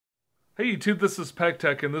Hey YouTube, this is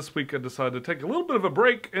PegTech, and this week I decided to take a little bit of a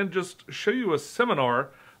break and just show you a seminar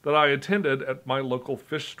that I attended at my local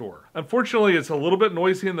fish store. Unfortunately, it's a little bit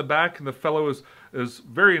noisy in the back, and the fellow is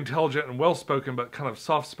very intelligent and well-spoken, but kind of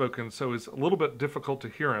soft-spoken, so it's a little bit difficult to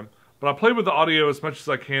hear him. But I played with the audio as much as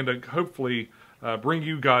I can to hopefully bring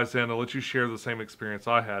you guys in and let you share the same experience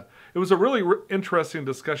I had. It was a really interesting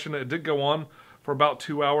discussion. It did go on for about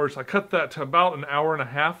 2 hours. I cut that to about an hour and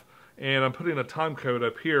a half, and I'm putting a time code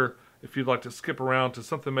up here if you'd like to skip around to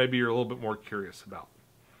something maybe you're a little bit more curious about.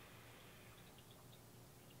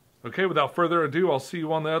 Okay, without further ado, I'll see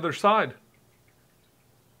you on the other side.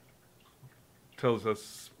 Tells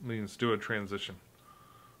us means do a transition.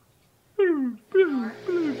 And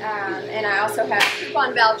I also have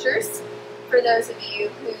coupon vouchers for those of you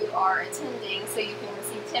who are attending, so you can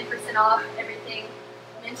receive 10% off everything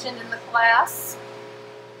mentioned in the class.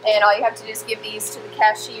 And all you have to do is give these to the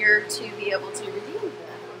cashier to be able to redeem them.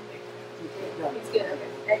 He's good. Okay.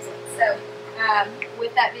 Excellent. So,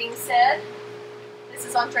 with that being said, this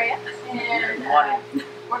is Andrea, and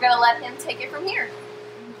we're going to let him take it from here.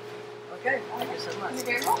 Okay, thank you so much. You're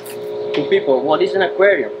very welcome. To people, what is an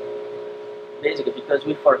aquarium? Basically, because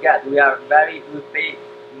we forget, we very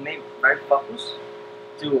focused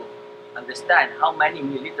to understand how many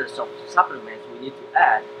milliliters of supplements we need to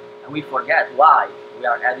add, and we forget why we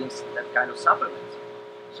are adding that kind of supplements.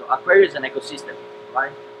 So, aquarium is an ecosystem,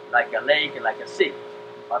 right? Like a lake, like a sea,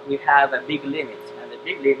 but we have a big limit, and the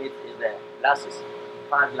big limit is the glasses,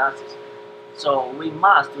 5 glasses. So we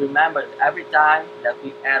must remember that every time that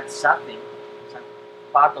we add something, some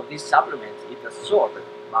part of this supplement is absorbed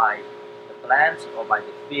by the plants or by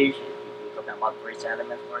the fish, if we're talking about trace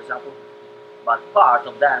elements, for example, but part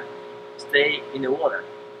of them stay in the water.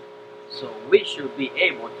 So we should be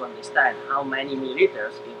able to understand how many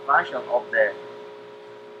milliliters in function of the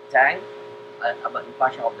tank, in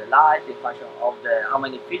function of the light, in function of the how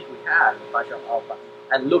many fish we have, in function of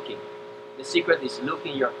and looking. The secret is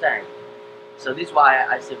looking your tank. So this is why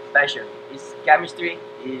I say passion. It's chemistry,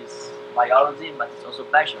 is biology, but it's also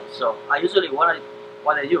passion. So I usually what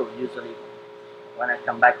I do usually when I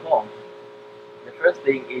come back home, the first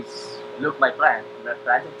thing is look my plant, the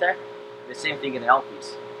planting tank. The same thing in the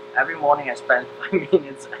office. Every morning I spend 5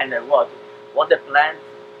 minutes and I watch what the plant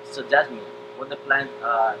suggests me, what the plant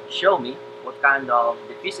show me, what kind of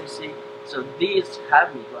deficiency. So these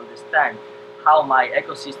help me to understand how my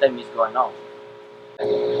ecosystem is going on.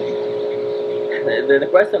 The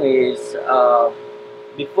question is,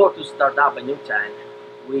 before to start up a new tank,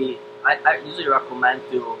 I usually recommend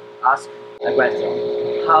to ask a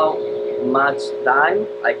question: how much time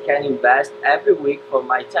I can invest every week for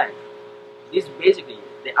my tank? This basically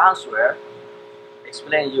the answer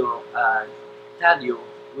explain you, tell you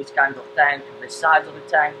which kind of tank, the size of the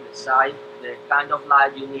tank, the kind of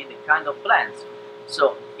light you need, the kind of plants.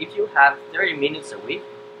 So if you have 30 minutes a week,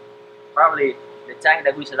 probably the tank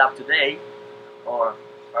that we set up today, or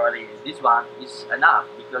probably this one, is enough,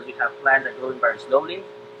 because you have plants that are growing very slowly.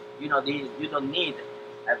 You don't need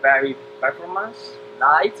a very performance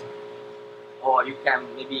light, or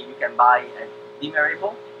maybe you can buy a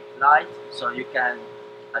dimmable light, so you can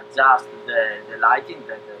adjust the lighting,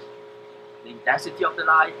 the intensity of the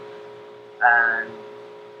light, and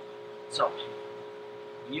so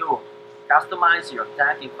you customize your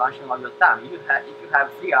tank in function of your time. If you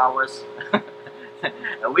have 3 hours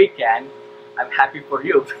a weekend, I'm happy for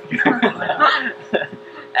you.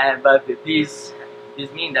 But this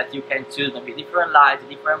means that you can choose maybe different lights,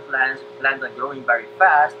 different plants that are growing very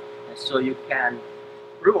fast, and so you can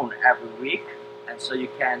prune every week, and so you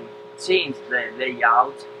can change the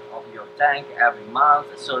layout of your tank every month,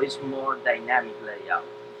 so it's more dynamic layout.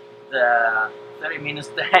 The 30 minutes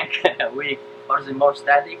tank a week is more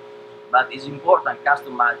static, but it's important to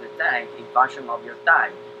customize the tank in function of your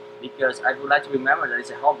time, because I would like to remember that it's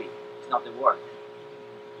a hobby, it's not a work,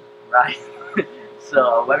 right?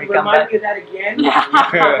 So when we come back, you that again.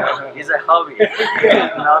 it's a hobby,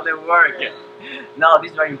 not a work. No,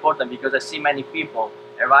 this is very important, because I see many people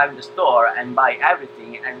arrive in the store and buy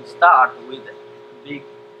everything and start with big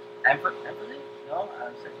emphasis, no?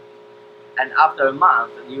 And after a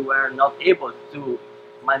month, you were not able to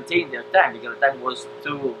maintain their tank because the tank was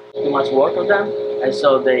too much work on them, and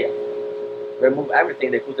so they remove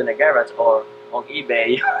everything they put in a garage or on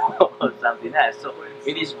eBay or something else. So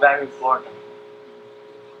it is very important.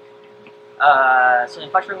 So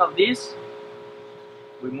in function of this,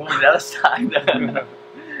 we move to the other side.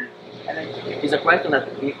 And it's a question that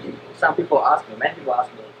some people ask me, many people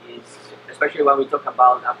ask me, is especially when we talk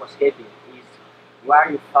about aquascaping, is where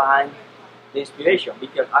you find the inspiration,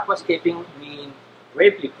 because aquascaping means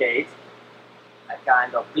replicate a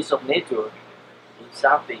kind of piece of nature in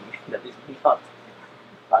something that is not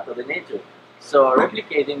part of the nature. So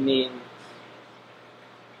replicating means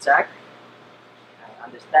check and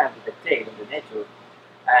understand the detail of the nature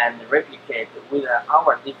and replicate with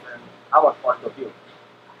our point of view.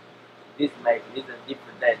 This is a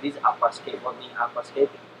different day. This aquascape, what means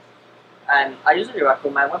aquascaping. And I usually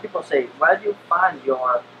recommend when people say, where do you find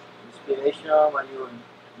your inspiration when you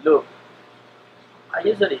look? I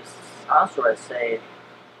usually answer and say,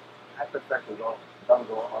 I prefer to don't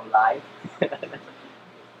go online.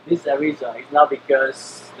 This is the reason. It's not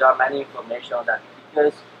because there are many information that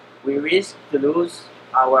because we risk to lose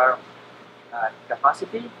our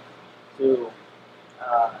capacity to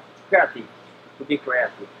be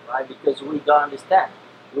creative, right? Because we don't understand.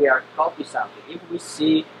 We are copying something. If we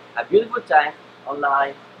see a beautiful tank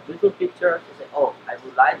online, beautiful picture, we say, oh, I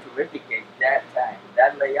would like to replicate that tank,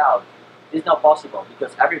 that layout. It's not possible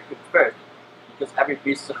because every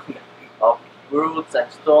piece of roots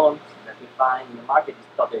and stones that we find in the market is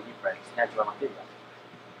totally different. It's natural material.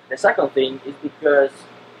 The second thing is because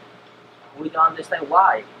we don't understand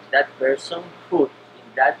why that person put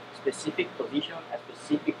in that specific position a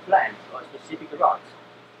specific plant or specific rocks.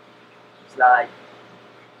 It's like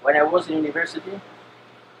when I was in university,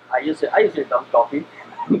 I usually don't copy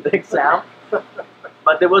the exam,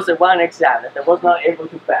 but there was one exam that I was not able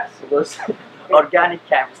to pass. It was organic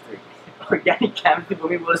chemistry. Organic chemistry for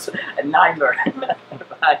me was a nightmare.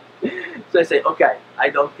 So I say, okay, I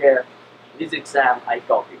don't care. This exam I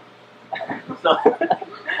copy. So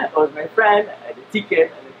I was my friend, I had a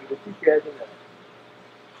ticket, and I took the ticket. And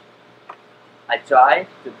I tried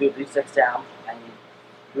to do this exam, and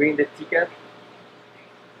during the ticket,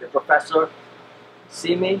 the professor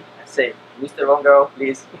see me and say, Mr. Rongaro,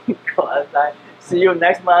 please go outside. See you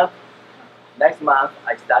next month. Next month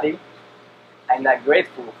I study, and I'm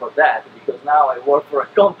grateful for that because now I work for a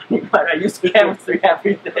company where I use chemistry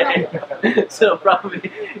every day. So probably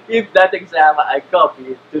if that exam I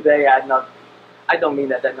copy today, I don't mean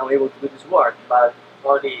that I'm not able to do this work, but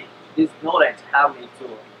probably this knowledge helped me to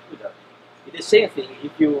do that. It's the same thing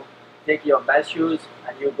if you take your best shoes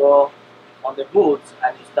and you go on the woods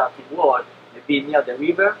and you start to walk, maybe near the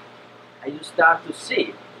river, and you start to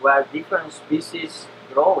see where different species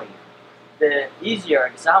growing. The easier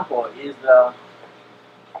example is the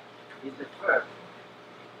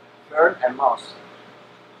fern and moss.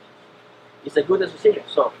 It's a good association.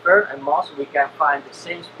 So fern and moss, we can find the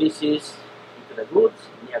same species into the woods,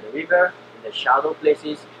 near the river, in the shadow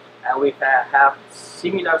places, and we can have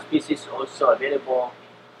similar species also available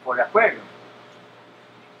for the aquarium.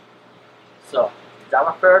 So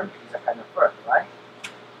Java fern is a kind of fern, right?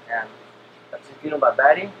 And Saxifilum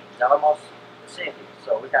barbari, Java moss, the same thing.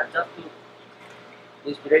 So we have just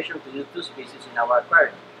inspiration to use two species in our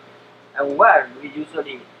aquarium. And where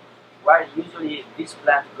usually this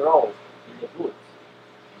plant grows in the woods,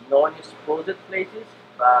 non-exposed places,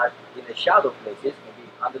 but in the shadow places, maybe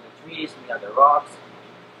under the trees, near the rocks.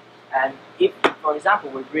 And if, for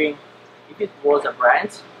example, if it was a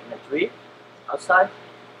branch in a tree outside,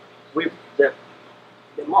 with the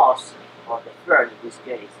moss or the fern in this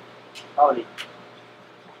case, probably.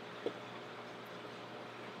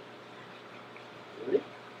 Really?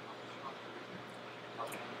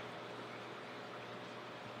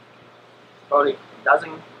 Probably it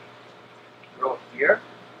doesn't grow here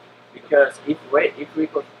because if we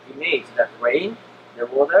could imagine that rain, the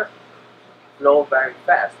water flow very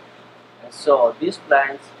fast, and so these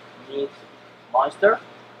plants need moisture,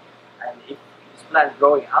 and if this plant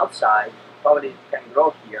growing outside, probably it can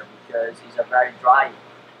grow here because it's a very dry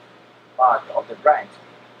part of the branch.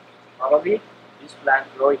 Probably this plant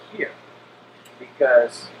grow here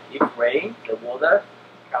because if rain, the water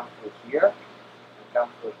come through here and come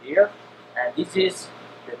through here, and this is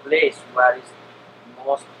the place where is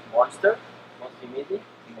most moisture, most humidity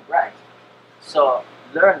in the branch. So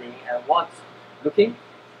learning and where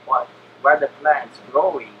the plants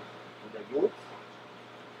growing in the woods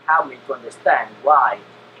help me to understand why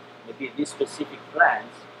maybe this specific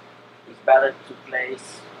plant is better to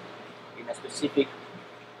place in a specific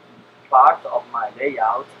part of my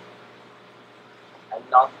layout and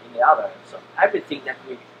not in the other. So everything that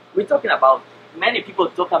we're talking about, many people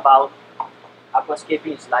talk about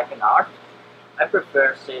aquascaping is like an art. I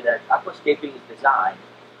prefer to say that aquascaping is design.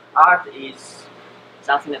 Art is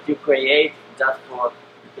something that you create just because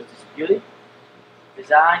it's beauty.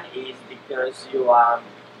 Design is because you are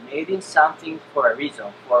making something for a reason,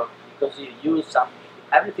 because you use something.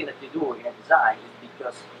 Everything that you do in a design is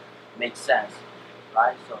because it makes sense,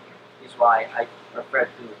 right? So this is why I prefer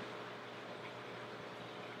to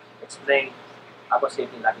explain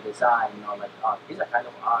aquascaping like design, like art. It's a kind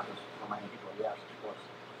of art for many people, yes, of course.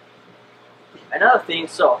 Another thing,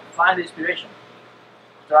 so find inspiration.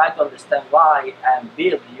 Try to understand why and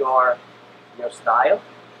build your style.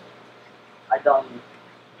 I don't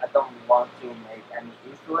want to make any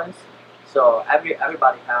influence. So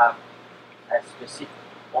everybody have a specific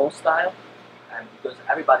own style, and because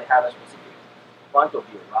everybody have a specific point of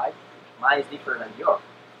view, right? Mine is different than yours.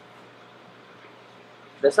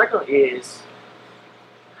 The second is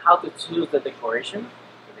how to choose the decoration,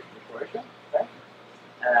 okay?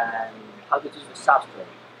 And how to choose the substrate.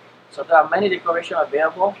 So there are many decorations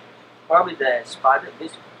available. Probably this spider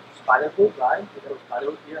hood, right? The little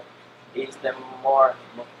spider hood here is the more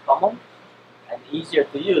common and easier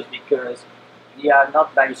to use because they are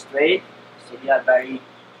not very straight, so they are very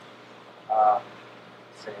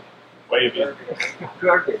Wavy.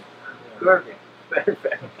 curved.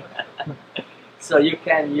 Perfect. So you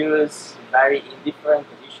can use very indifferent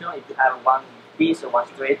position. If you have one piece or one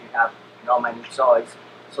straight, you have not many choice.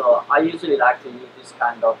 So I usually like to use this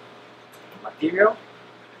kind of material.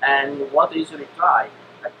 And what I usually try,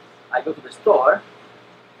 I go to the store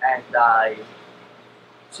and I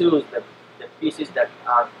choose the pieces that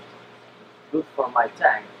are good for my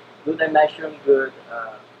tank, good dimension, good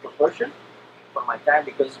proportion for my tank,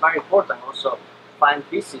 because it's very important also find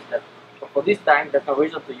pieces that for this tank there's no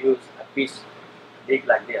reason to use a piece big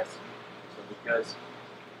like this. So because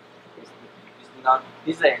it's not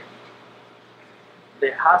this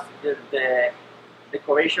the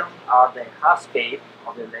decoration or the hardscape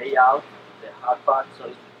of the layout, the hard part, so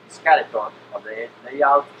it's the skeleton of the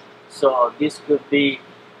layout. So this could be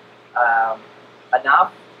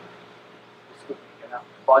enough. This could be enough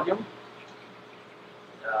volume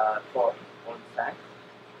for the tank.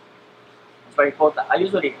 It's very important. I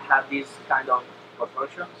usually have this kind of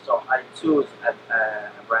proportion, so I choose a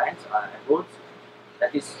branch, a wood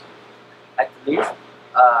that is at least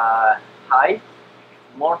high,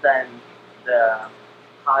 more than the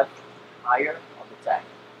height higher of the tank.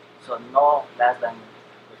 So no less than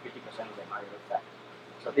 50% of the higher of the tank.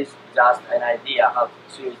 So this is just an idea how to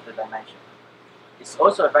choose the dimension. It's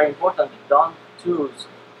also very important to don't choose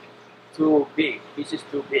too big, pieces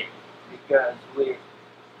too big, because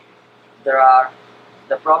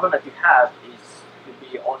the problem that you have is to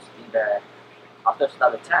be also in the after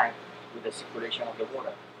start the tank with the circulation of the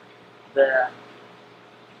water. The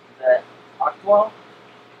actual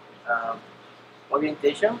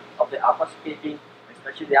orientation of the aquascaping,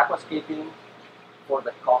 especially the aquascaping for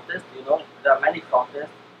the contest, there are many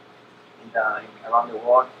contests around the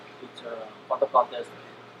world, which photo contests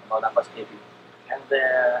about aquascaping. And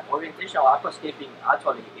the orientation of aquascaping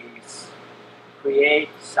actually is create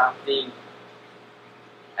something,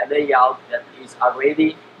 a layout that is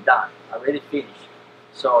already done, already finished.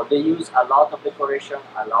 So they use a lot of decoration,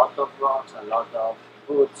 a lot of rocks, a lot of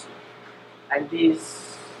woods, and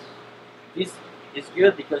this is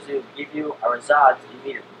good because it will give you a result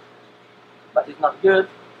immediately. But it's not good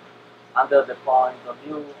under the point of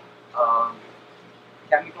view,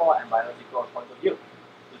 chemical and biological point of view,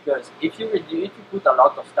 because if you put a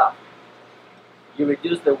lot of stuff, you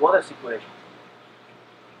reduce the water circulation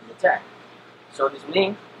in the tank. So this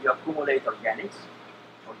means you accumulate organics.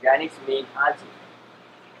 Organics mean algae.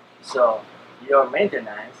 So your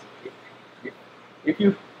maintenance, if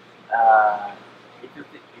you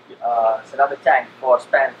set up a tank for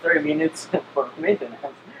spend 30 minutes for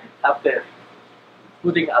maintenance after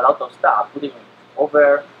putting a lot of stuff, putting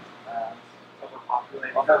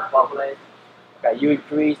overpopulate, okay, you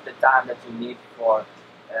increase the time that you need for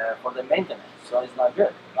the maintenance. So it's not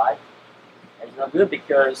good, right? It's not good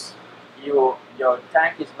because your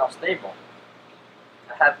tank is not stable.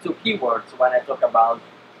 I have two keywords when I talk about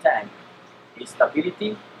tank: is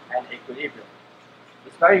stability and equilibrium.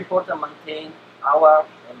 It's very important to maintain our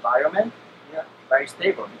environment very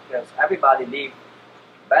stable, because everybody lives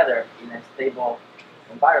better in a stable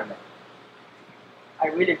environment. I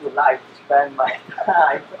really would like to spend my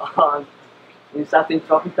time in something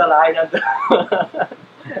tropical island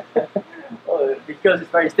because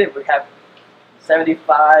it's very stable. We have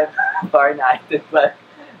 75 Fahrenheit,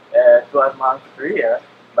 12 months per year,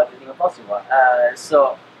 but it's not possible.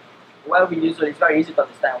 So it's very easy to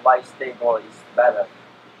understand why stable is better.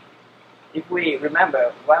 If we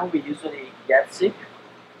remember, when we usually get sick,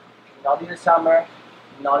 not in the summer,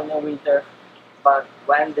 not in the winter, but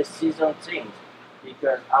when the season changes,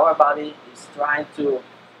 because our body is trying to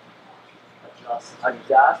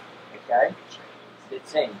adjust, okay, the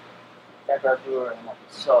change, temperature, and all.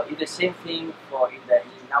 So it's the same thing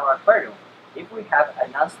in our aquarium. If we have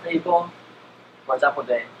an unstable, for example,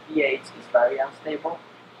 the pH is very unstable,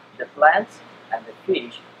 the plants and the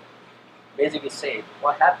fish basically say,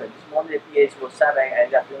 what happened? This morning the pH was 7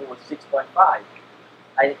 and the afternoon was 6.5.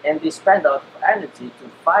 And they spend a lot of energy to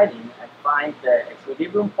fighting and find the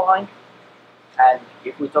equilibrium point. And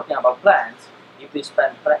if we're talking about plants, if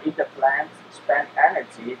the plants spend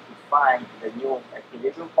energy to find the new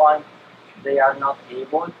equilibrium point, they are not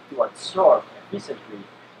able to absorb efficiently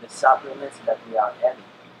the supplements that we are adding.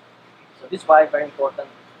 So this is why it's very important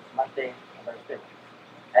to maintain a very stable.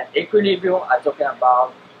 And equilibrium, I'm talking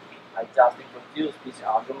about, I just introduced these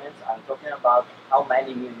arguments, I'm talking about how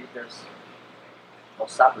many milliliters of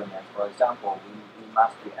supplements, for example, we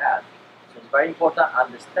must add. So it's very important to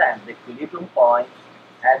understand the equilibrium point,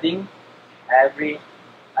 adding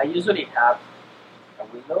I usually have a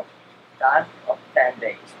window time of 10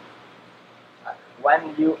 days.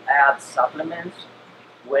 When you add supplements,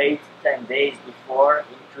 wait 10 days before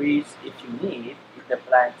increase if the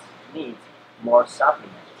plant needs more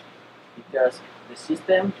supplements. Because the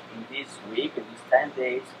system in this week, in these 10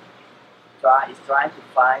 days, is trying to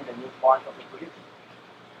find a new point of equilibrium.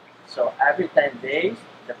 So every 10 days,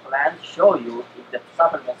 the plant show you if the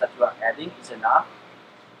supplements that you are adding is enough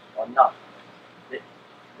or not.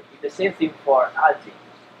 The same thing for algae.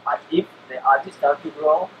 If the algae start to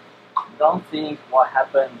grow, don't think what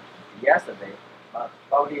happened yesterday, but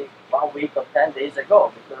probably 1 week or 10 days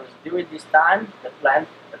ago, because during this time, the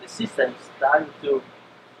system starting to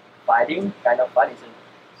fighting. So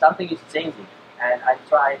something is changing, and I'm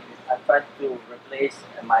trying to replace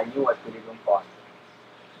my new equilibrium point.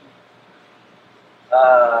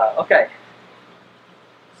 Okay,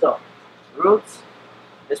 so roots.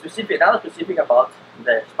 Another specific about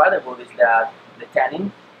the spider wood is that the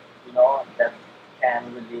tannin, that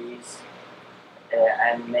can release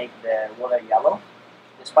and make the water yellow.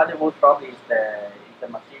 The spider wood probably is the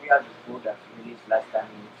material, the wood that releases less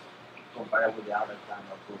tannins compared with the other kind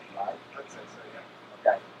of wood, right? I'd say so, yeah.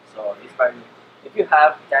 Okay, so it's very. If you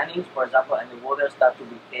have tannins, for example, and the water start to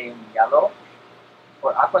become yellow,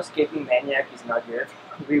 for aquascaping maniac is not good.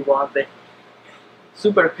 We want the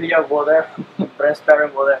super clear water,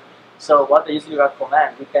 transparent water. So what I usually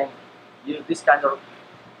recommend, we can use this kind of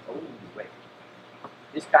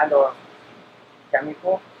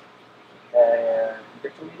chemical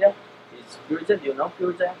intermediate. It's Purigen. You know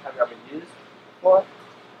Purigen? Have you ever used it before?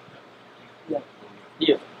 Yeah.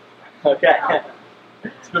 You. Okay.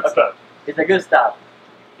 It's good stuff. It's a good stuff.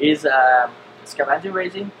 It's scavenging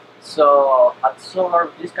resin. So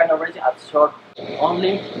this kind of resin absorb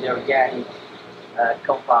only the organic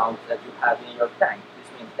compounds that you have in your tank. This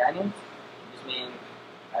means tannins. This means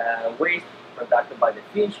waste produced by the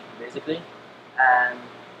fish, basically, and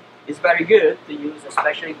it's very good to use,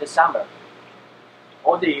 especially in the summer,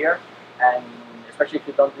 all the year, and especially if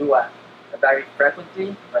you don't do a very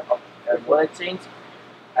frequently water change.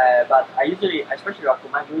 But I especially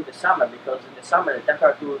recommend during the summer, because in the summer the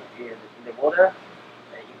temperature in the water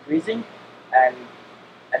increasing, and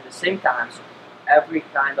at the same time every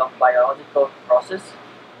kind of biological process,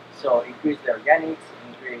 so increase the organics,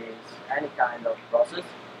 increase any kind of process,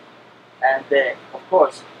 and of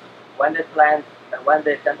course when the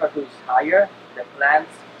temperature is higher, the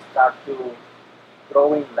plants start to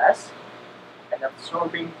growing less and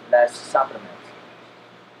absorbing less supplements.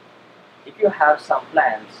 If you have some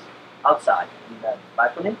plants outside in the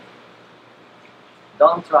balcony,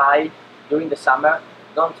 don't try during the summer,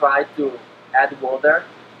 don't try to add water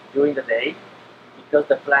during the day, because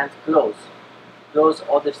the plants close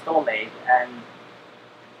all the stomach and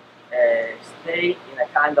stay in a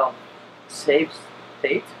kind of safe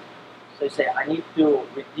state. So you say, I need to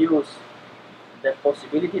reduce the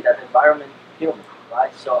possibility that the environment kills me,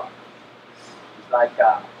 right? So it's like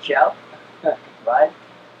a shell, right?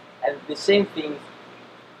 And the same thing,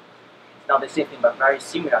 it's not the same thing, but very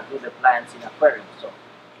similar to the plants in aquarium. So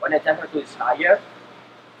when the temperature is higher,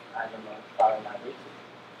 I don't know, Fahrenheit.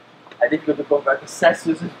 I difficult to convert to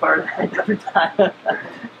Celsius and Fahrenheit every time.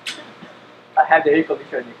 I have the air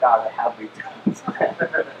conditioner in the car, I have it.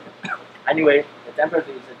 Anyway, the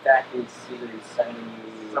temperature is the tank is usually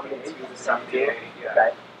 78,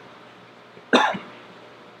 yeah. Okay.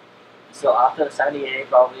 So after 78,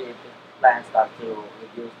 probably the plants start to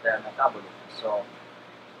reduce their metabolism. So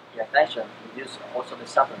pay attention, reduce also the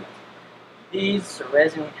supplements. These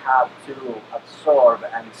resin have to absorb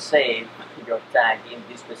and save your tank in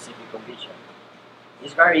this specific condition.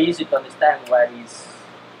 It's very easy to understand when it's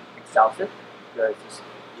exhausted, because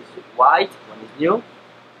it's white when it's new,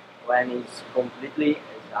 when it's completely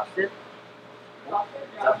exhausted,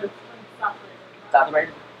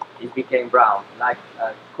 saturated, it became brown, like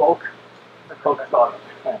Coca-Cola color.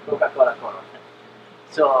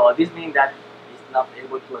 So this means that it's not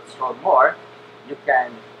able to absorb more, you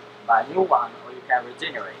can buy a new one or you can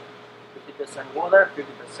regenerate. 50% water,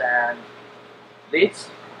 50% leads,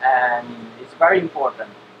 and it's very important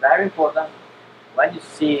when you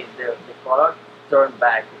see the color turn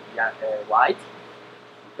back white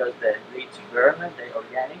because the leads burn, the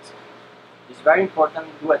organics. It's very important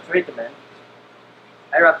to do a treatment.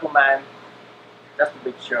 I recommend, just to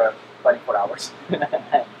be sure, 24 hours.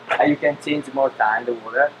 And you can change more time the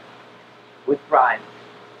water with prime.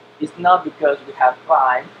 It's not because we have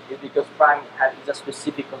prime, it's because prime is a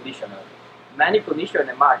specific conditioner. Many conditioners in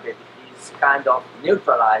the market is kind of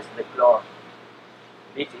neutralize the chlor.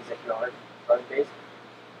 This is a chlorine base.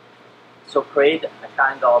 So create a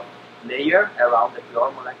kind of layer around the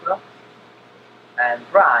chlor molecule. And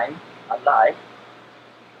prime, alike,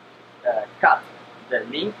 cut the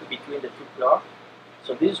link between the two chlor.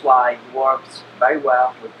 So this is why it works very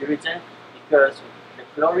well with detergent, because the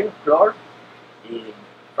chlor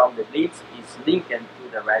from the bleach is linked to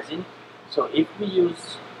the resin. So if you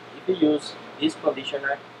use this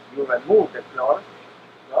conditioner, you remove the chlorine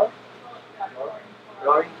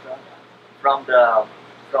from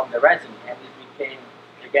the resin, and it became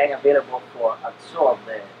again available for absorb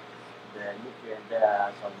the nutrient,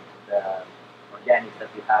 the organics that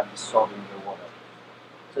you have dissolved in the water.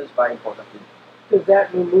 So it's very important. Does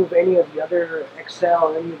that remove any of the other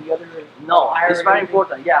Excel, any of the other? No, it's very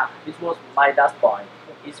important. Yeah, this was my last point.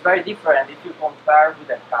 It's very different if you compare with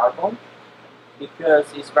the carbon,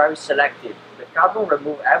 because it's very selective. The carbon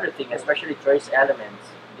removes everything, especially trace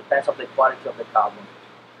elements. It depends on the quality of the carbon.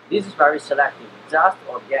 This is very selective, just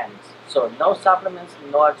organics. So no supplements,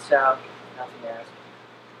 no Excel, nothing else.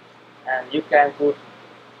 And you can put.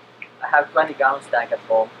 I have 20 gallons tank at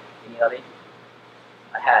home in Italy.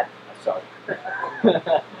 Sorry.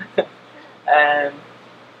 And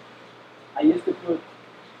I used to put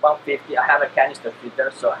 150. I have a canister filter,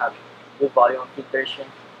 so I have good volume filtration,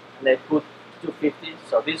 and I put 250.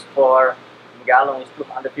 So this for gallon is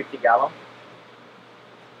 250 gallon.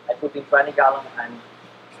 I put in 20 gallon and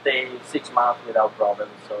stay 6 months without problem.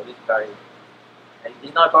 So this is very. And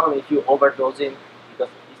it's not a problem if you overdosing,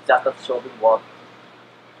 because it's just absorbing what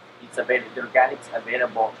it's available. The organics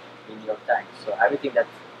available in your tank. So everything that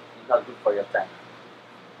is not good for your tank.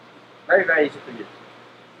 Very, very easy to use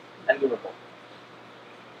and doable.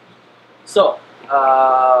 So,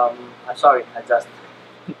 I'm sorry, I just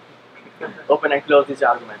open and close this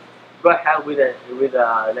argument. Go ahead with a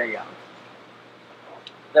layout.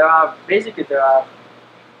 I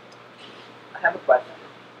have a question.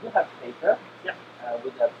 Do you have paper? Yeah.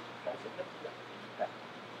 With a pencil? Yeah. Okay.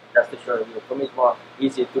 Just to show you. For me, it's more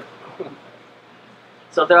easy to.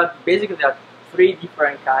 So there are 3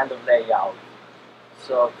 different kind of layout.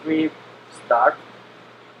 So 3 start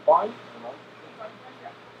point,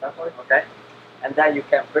 start point, okay, and then you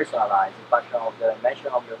can personalize in function of the dimension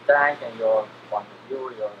of your tank and your point of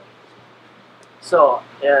view. So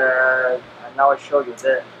and now I show you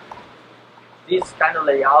this kind of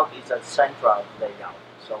layout is a central layout.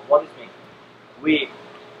 So what does it mean? We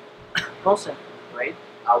concentrate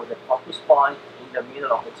our focus point in the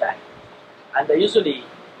middle of the tank, and I usually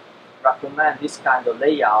recommend this kind of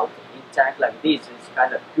layout in tank like this. It's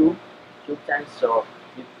kind of cube tank, so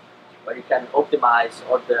where you can optimize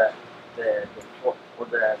all the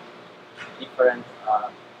different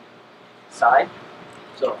side.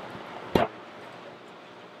 So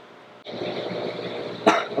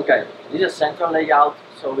okay, this is a central layout.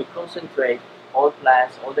 So we concentrate all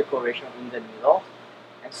plants, all decoration in the middle,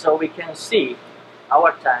 and so we can see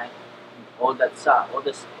our tank, all that side, all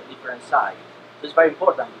the different sides. It's very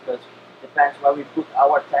important because it depends where we put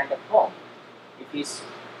our tank at home. If it's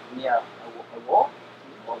near a wall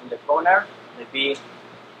or in the corner, maybe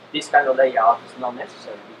this kind of layout is not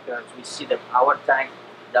necessary because we see our tank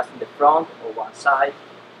just in the front or one side.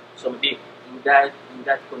 So maybe in that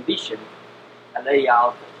condition, a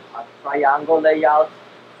triangle layout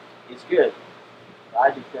is good,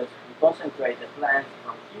 right? Because we concentrate the plant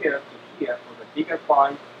from here to here for the bigger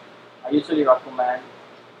point. I usually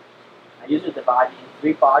divide in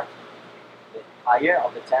 3 parts, the higher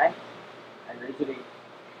of the tank, and I usually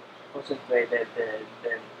concentrate the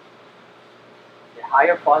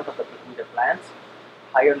higher point of the plants.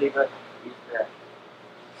 Higher level is the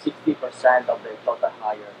 60% of the total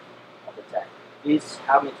higher of the tank. This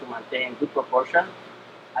helps me to maintain good proportion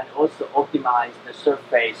and also optimize the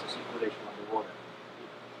surface circulation of the water.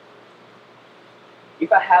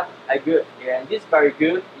 If I have a good, and this is very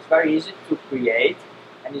good, it's very easy to create,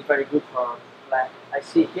 and it's very good for plants. I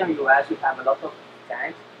see here in the US we have a lot of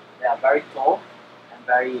tanks. They are very tall and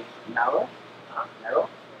very narrow.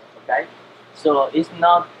 Okay, so it's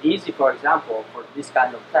not easy, for example, for this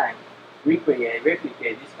kind of tank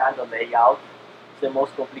replicate this kind of layout is the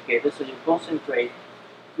most complicated. So you concentrate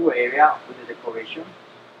two areas with the decoration.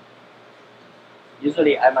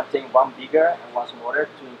 Usually I maintain one bigger and one smaller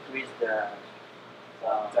to increase the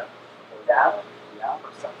depth. Yeah.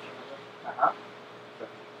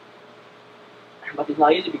 But it's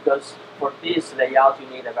not easy because for this layout you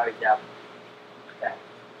need a very depth tank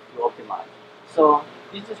to optimize. So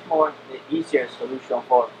this is more the easier solution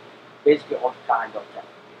for basically all kinds of tank,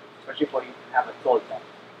 especially for you to have a tall tank.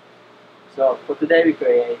 So for today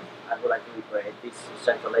I would like to recreate this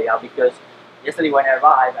central layout because yesterday when I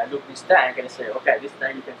arrived, I looked at this tank and I said, okay, this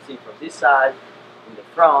tank you can see from this side, in the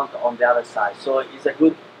front, on the other side. So it's a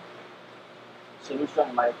good solution,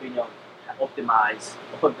 in my opinion, to optimize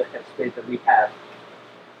all the space that we have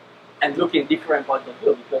and look in different points of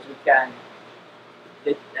view because we can.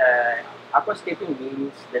 Aquascaping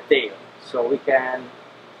means the tail, so we can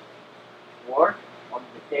work on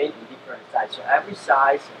the tail in different sides. So every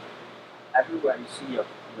size, everywhere you see your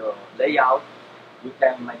layout, you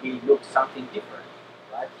can maybe look something different,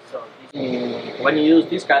 right? So when you use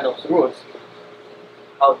this kind of tools,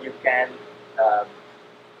 how you can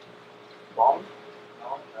bond,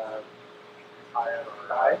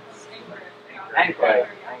 anchor.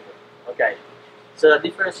 Okay. So a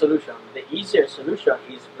different solution. The easier solution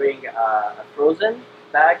is bring a frozen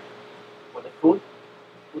bag for the food,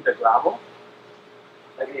 put the gravel,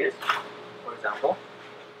 like this, for example,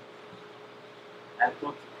 and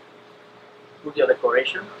put your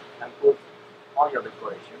decoration and put on your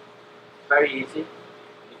decoration. Very easy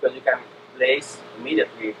because you can place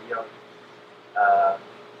immediately your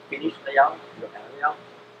finished layout, your end layout,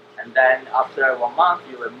 and then after 1 month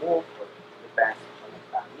you remove, or depends on the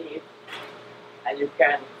time need, and you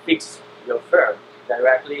can fix your fur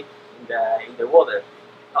directly in the water.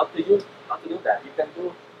 How to do that? You can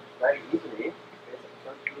do very easily.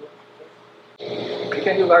 You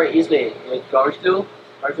can do very easily with garbage glue.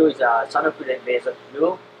 Garbage glue is a cyanide based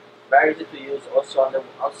glue. Very easy to use also on the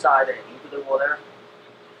outside and into the water.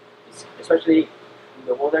 Especially in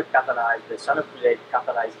the water, catalyze the cyanide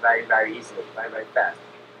catalyze very easily, very fast.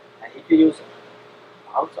 And if you use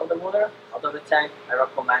out of the water, out of the tank, I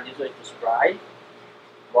recommend usually to spray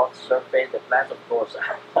both surface. The plants, of course,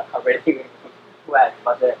 are already wet,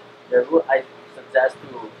 but the root I suggest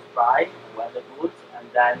to spray wet the roots and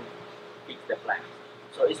then fix the plants.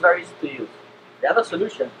 So it's very easy to use. The other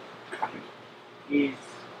solution is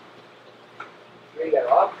bring a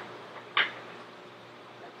rock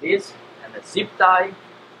like this and a zip tie,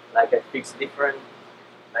 like I fix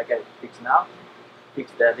now.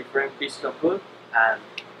 Fix the different pieces of wood and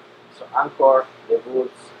so anchor the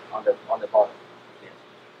roots on the bottom. Yes.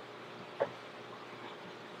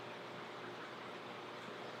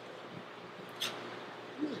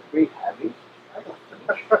 This is pretty heavy. I don't think.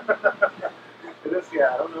 It is,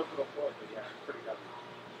 yeah. I don't know if it'll float, but yeah, it's pretty heavy.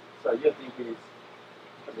 So you think it is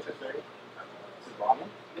necessary? It's wrong.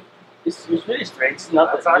 It's really straight. It's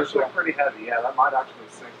not. That's actually pretty heavy. Yeah, that might actually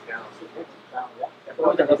sink down. Yeah.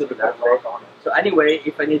 So anyway,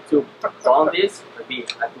 if I need to bond this, maybe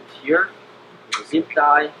I put here with a zip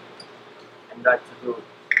tie and try to do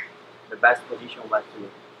the best position where to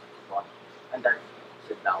bond, and then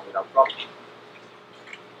sit down without problem.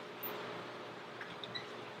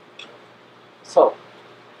 So,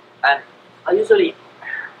 and I usually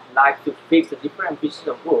like to fix the different pieces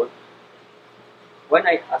of wood. When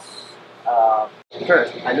I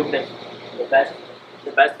first I look at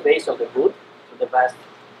the best base of the wood, so the best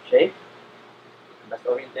shape, the best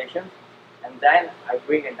orientation, and then I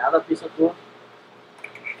bring another piece of wood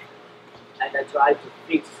and I try to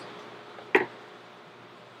fix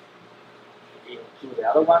into the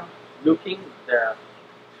other one, looking the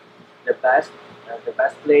best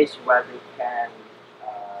place where they can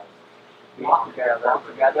be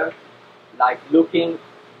together, like looking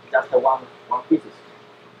just the one piece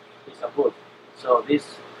of wood. So this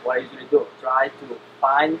is what I usually do. Try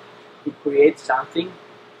to create something,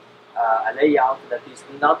 a layout that is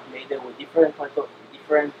not made with different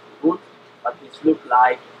wood, but it looks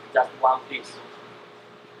like just one piece.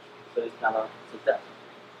 So it's kind of that.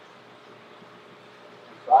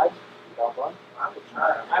 Try. One. I would try.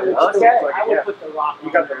 I would, Okay. I would put the rock on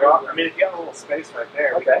You got the there. rock. I mean, if you got a little space right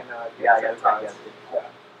there, we Okay. can Yeah, get yeah, ties. yeah.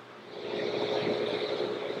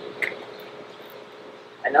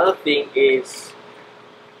 Another thing is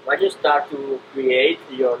when you start to create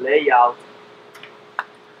your layout,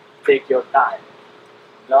 take your time.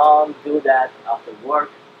 Don't do that after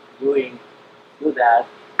work. Do that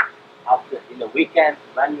after in the weekend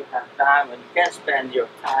when you have time, when you can spend your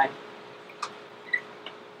time.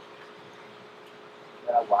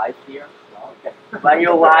 got a wife here? No? Okay. When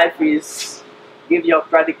your wife is, give your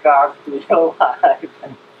credit card to your wife.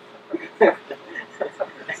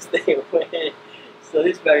 Stay away. So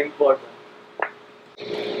this is very important.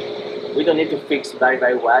 We don't need to fix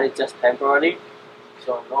very well, it's just temporary.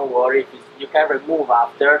 So no worry, if you can remove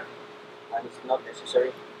after, and it's not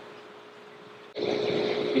necessary.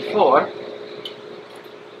 Before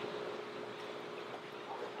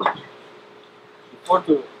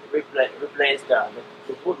to replace the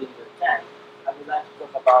wood in the tank, I would like to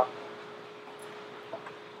talk about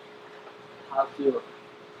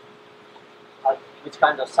which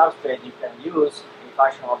kind of substrate you can use in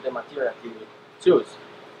function of the material you choose.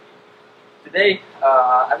 Today,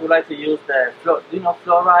 I would like to use the do you know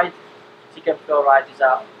fluoride? Seachem fluoride is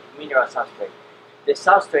a mineral substrate. The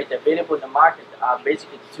substrate available in the market are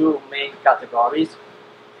basically two main categories.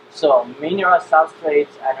 So, mineral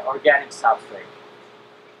substrates and organic substrate.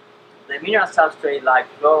 The mineral substrate like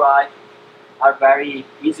fluoride are very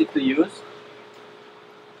easy to use.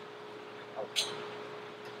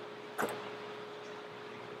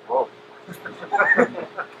 Whoa.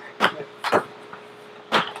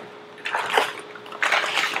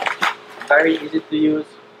 Very easy to use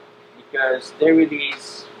because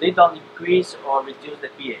they don't increase or reduce the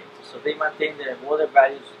pH, so they maintain the water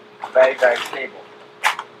values very stable,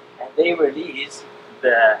 and they release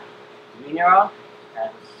the mineral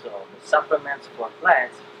and so the supplements for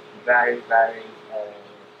plants very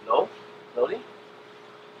slowly.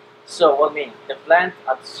 So what means the plant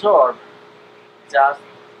absorb just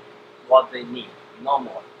what they need, no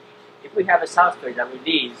more. If we have a substrate that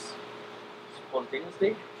release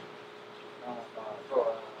spontaneously,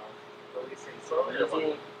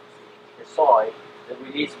 releasing the soil, they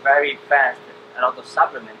release very fast a lot of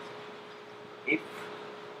supplements. If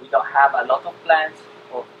we don't have a lot of plants,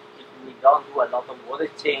 or if we don't do a lot of water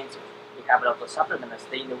change, we have a lot of supplements that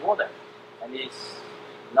stay in the water, and it's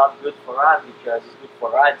not good for us because it's good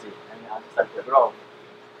for algae and start to grow.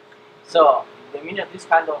 So the minute this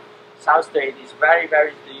kind of substrate is very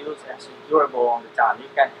to use and so durable on the time. You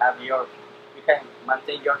can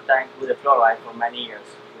maintain your tank with the fluoride for many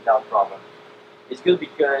years without problem. It's good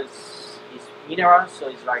because it's mineral, so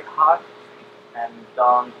it's very hard and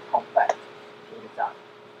don't compact with the time.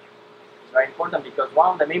 It's very important because one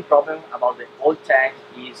of the main problems about the old tank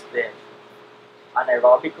is the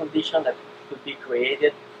anaerobic condition that could be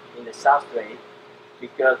created in the substrate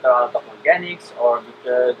because there are a lot of organics, or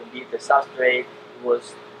because the substrate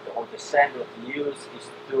was, or the sand that you use is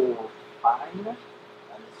too fine,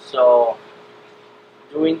 and so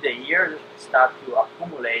during the year start to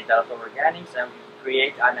accumulate a lot of organics and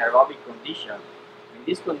create anaerobic condition. In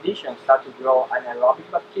this condition start to grow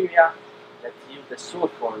anaerobic bacteria that use the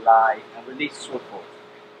sulfur light and release sulfur.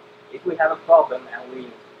 If we have a problem and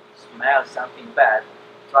we smell something bad,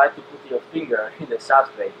 try to put your finger in the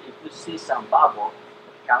substrate. If you see some bubble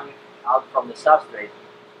coming out from the substrate,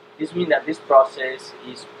 this means that this process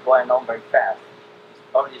is going on very fast. It's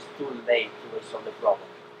probably too late to resolve the problem.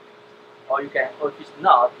 Or if it's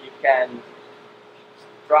not, you can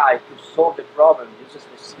try to solve the problem using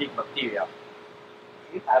specific bacteria.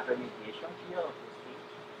 Do you have remediation here?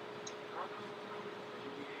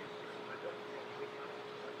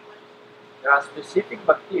 There are specific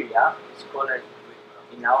bacteria. It's called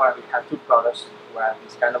we have two products where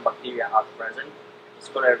this kind of bacteria are present. It's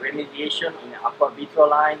called a remediation in Aqua Vitro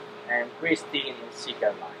line and Pristine in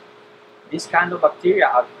Seachem line. These kind of bacteria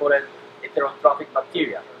are called heterotrophic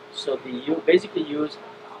bacteria. So they basically use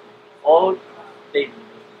they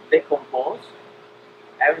decompose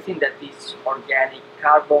everything that is organic,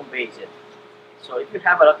 carbon based. So if you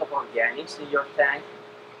have a lot of organics in your tank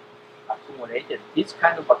accumulated, this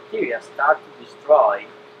kind of bacteria start to destroy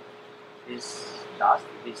this dust,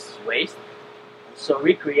 this waste, and so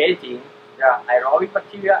recreating the aerobic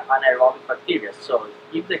bacteria, anaerobic bacteria. So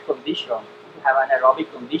if you have an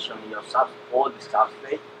aerobic condition in your old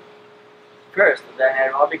substrate, first the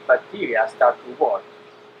anaerobic bacteria start to work,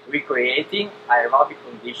 recreating aerobic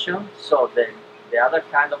condition, so the other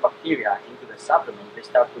kind of bacteria into the supplement, they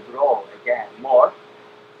start to grow again more,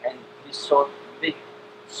 and this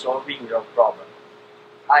solving your problem.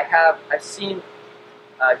 I've seen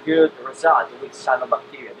a good result with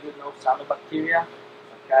cyanobacteria. Do you know cyanobacteria?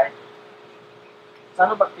 Okay.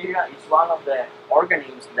 Cyanobacteria is one of the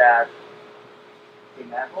organisms that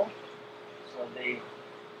remember. So in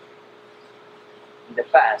the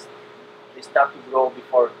past, they start to grow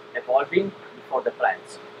before evolving, before the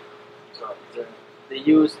plants. So they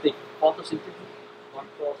use the photosynthesis.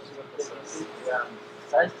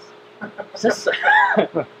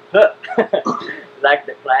 Like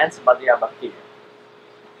the plants, but they are bacteria.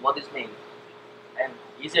 What this means? And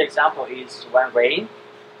easy example is when rain,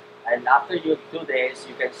 and after 2 days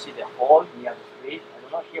you can see the hole near the street. I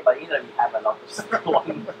don't know here, but in England we have a lot of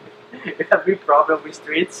stone. We have big problem with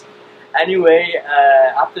streets. Anyway,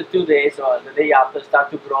 after 2 days or the day after, start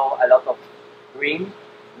to grow a lot of green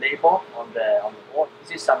label on the hole.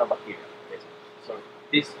 This is cyanobacteria, basically. So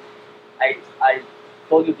this, I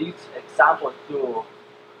told you this example to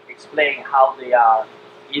explain how they are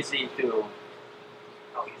easy to.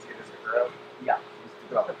 How easy it is to grow. Yeah, easy to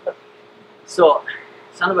grow. So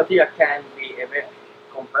cyanobacteria can be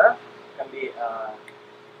compared, can be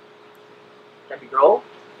grow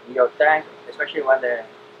in your tank, especially when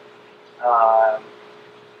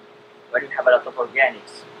you have a lot of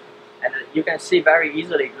organics, and you can see very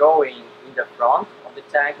easily growing in the front of the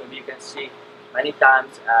tank. Maybe you can see many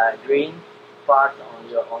times green part in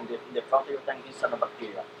the front of your tank is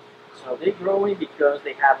cyanobacteria. So they're growing because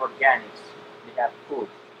they have organics, they have food.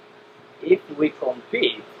 If we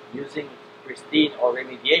compete using pristine or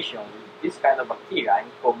remediation with this kind of bacteria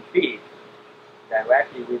and compete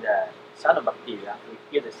directly with the cyanobacteria, we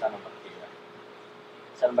kill the cyanobacteria.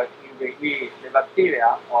 The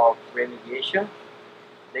bacteria of remediation,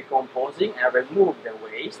 decomposing and remove the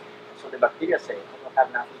waste, so the bacteria say, I don't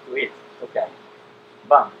have nothing to eat, okay,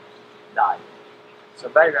 bam, die. So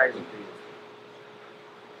very, very simple.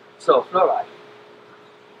 So fluoride.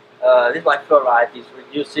 This is why fluoride is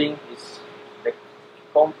reducing the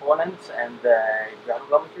components and the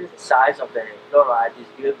granulometry. The size of the fluoride is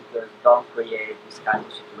good because it don't create this kind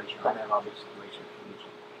of situation, anaerobic situation.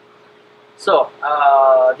 So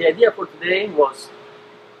the idea for today was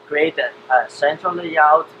create a central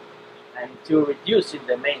layout, and to reduce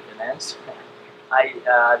the maintenance, I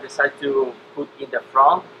decided to put in the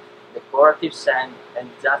front decorative sand and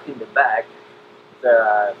just in the back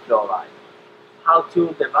the fluoride. How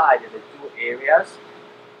to divide the two areas?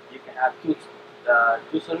 You can have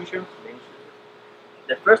two solutions.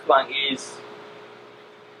 The first one is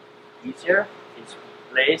easier. It's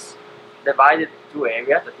place divided two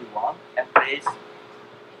areas that you want and place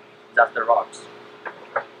just the rocks.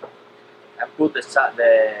 And put the sand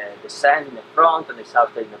in the front and the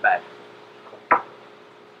substrate in the back.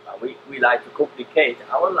 We like to complicate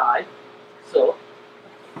our life, so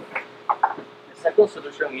the second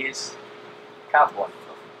solution is carbon.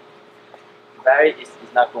 It's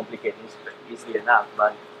not complicated, it's easy enough,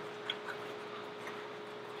 but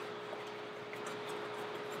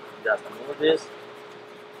just move this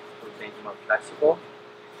to make it more flexible.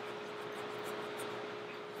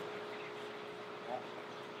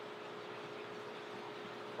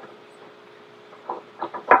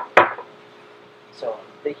 So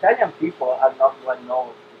the Italian people are not well known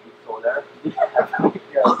to be taller.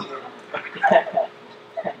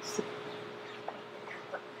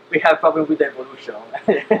 We have problem with evolution.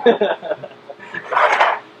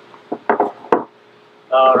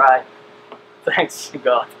 All right. Thanks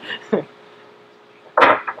God.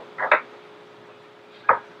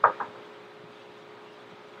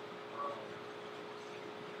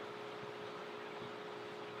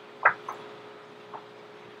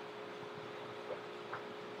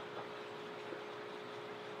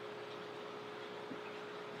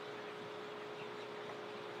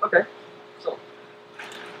 Okay, so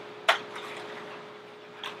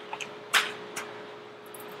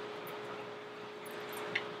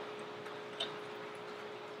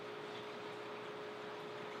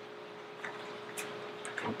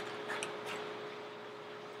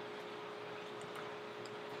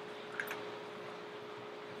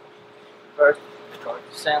first, go to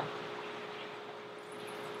sand.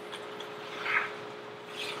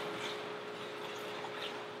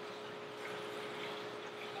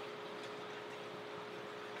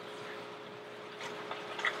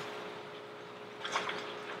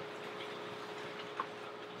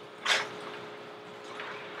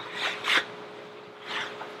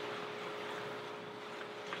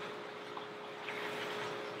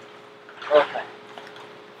 Okay.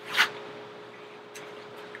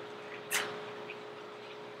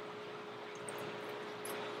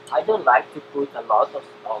 I don't like to put a lot of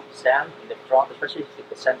sand in the front, especially if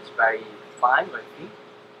the sand is very fine, very thin,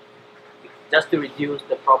 just to reduce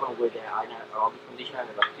the problem with the anaerobic condition and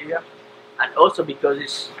the bacteria, and also because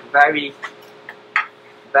it's very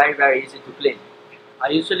easy to clean. I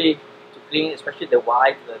usually, to clean, especially the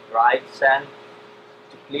white, the dry sand,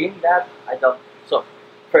 to clean that, I don't. So,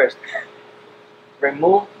 first,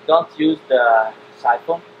 remove, don't use the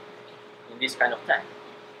siphon in this kind of tank.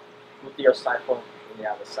 Put your siphon on the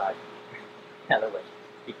other side, the other way.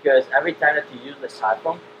 Because every time that you use the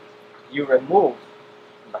siphon, you remove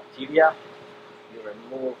bacteria, you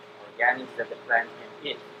remove organics that the plant can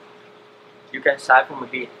eat. you can siphon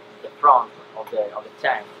maybe the front of the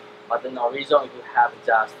tank, but then no reason if you have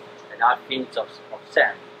just enough inch of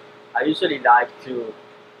sand. I usually like to,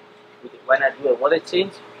 when I do a water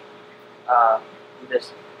change, with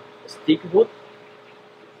this stick wood,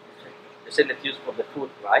 the same that used for the food,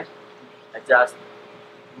 right? I just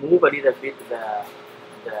move a little bit the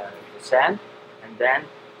sand, and then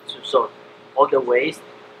so all the waste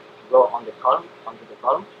go on the column, onto the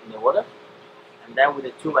column in the water, and then with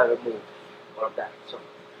the tube I remove all of that. So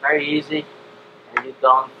very easy, and you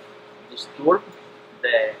don't disturb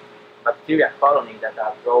the bacteria colony that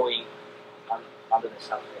are growing under the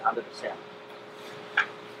substrate, under the sand.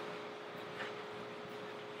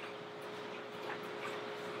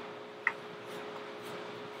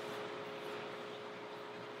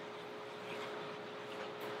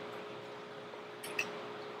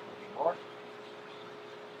 More.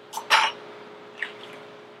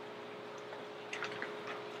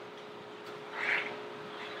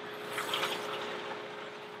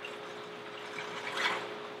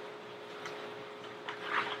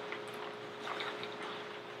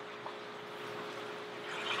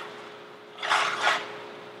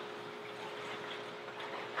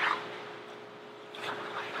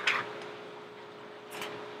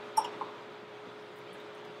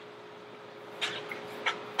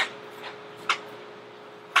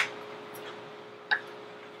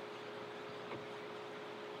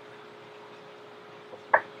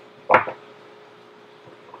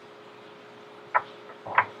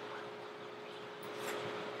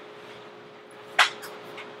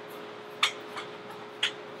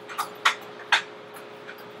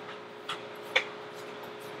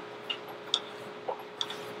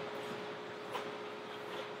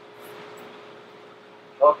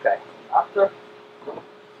 Okay, after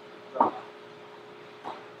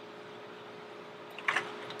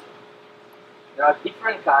there are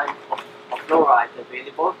different kinds of fluoride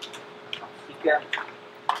available. Seachem.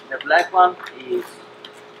 The black one is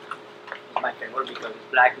my favorite because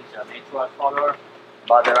it's black, is a natural color,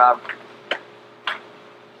 but there are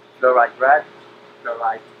fluoride red,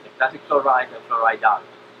 fluoride, the classic fluoride, and fluoride dark.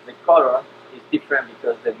 The color is different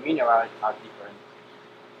because the minerals are different.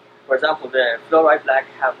 For example, the fluoride black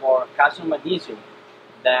have more calcium magnesium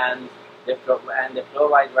than the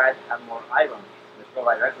fluoride red have more iron. The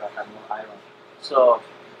fluoride regular have more iron. So,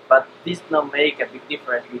 but this does not make a big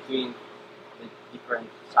difference between the different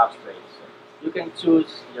substrates. So you can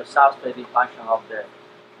choose your substrate in function of the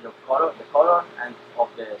color, and of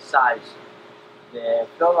the size. The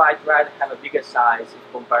fluoride red have a bigger size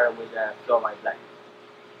if compared with the fluoride black.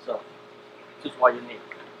 So choose what you need.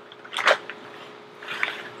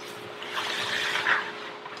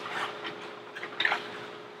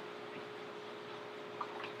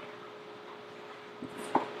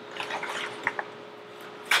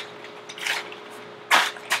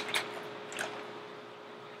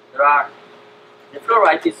 The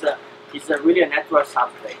fluoride is a really natural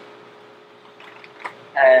substrate,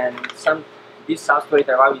 and these substrates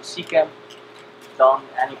arrive with Seachem, done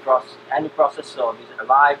any process, so these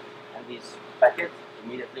arrive and these packet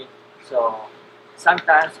immediately. So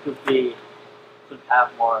sometimes could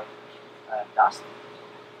have more dust.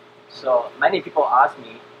 So many people ask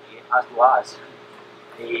to us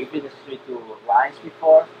if it's necessary to rinse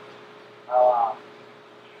before.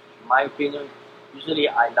 In my opinion, usually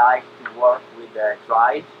I like to work with a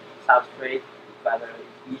dry substrate. It's better,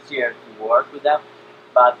 it's easier to work with them.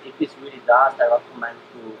 But if it's really dust, I recommend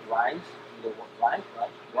to rinse with the water,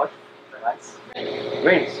 right? Wash,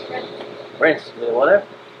 rinse with the water,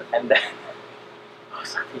 and then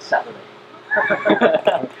it's Saturday.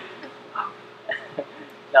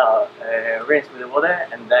 No, rinse with the water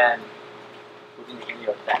and then put in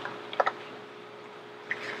your tank.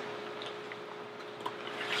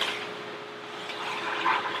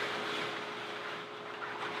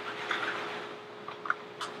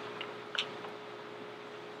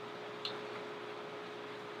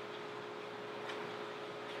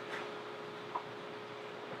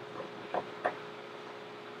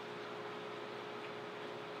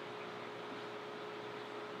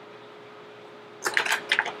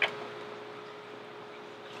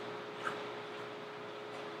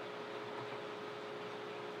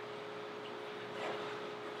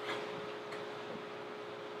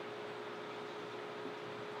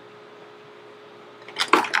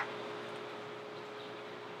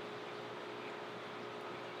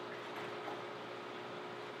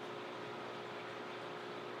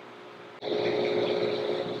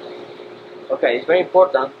 Okay, it's very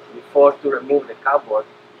important before to remove the cardboard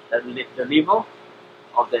that the level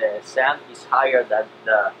of the sand is higher than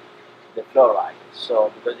the fluoride.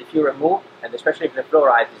 So because if you remove, and especially if the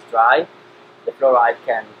fluoride is dry, the fluoride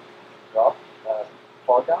can drop,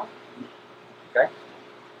 fall down. Okay.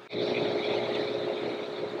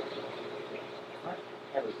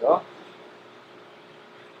 There we go.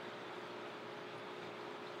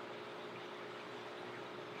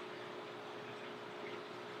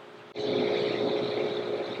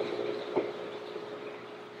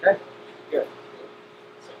 Okay, good.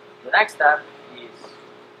 So the next step is,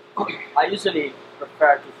 I usually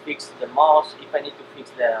prefer to fix the moss. If I need to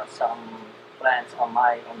fix some plants on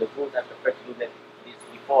the wood, I prefer to do this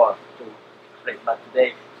before to replace. But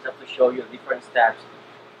today, just to show you different steps,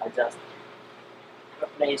 I just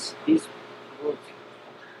replace these woods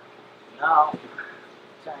now.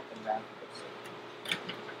 Check and then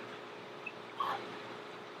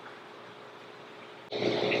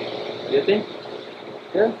what do you think?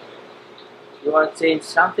 Good. You want to change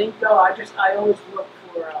something? No, I always look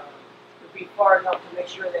for to be far enough to make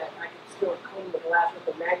sure that I can still clean the glass with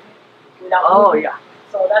the magnet without moving. Yeah.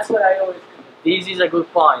 So that's what I always do. This is a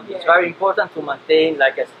good point. Yeah. It's very important to maintain,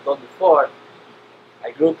 like I said before,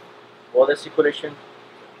 a good water circulation.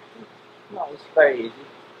 No, it's very easy.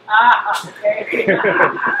 Okay. Good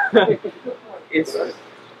point. It's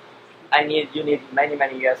you need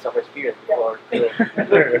many years of experience before.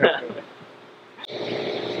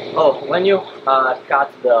 Oh, when you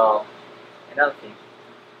cut another thing,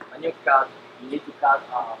 when you cut, you need to cut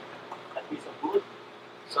a piece of wood.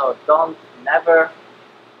 So never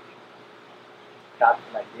cut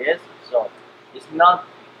like this. So it's not,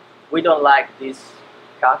 we don't like this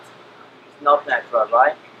cut. It's not natural,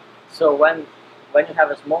 right? So when you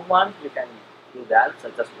have a small one, you can do that. So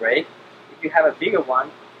that's great. If you have a bigger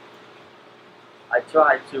one, I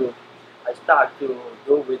start to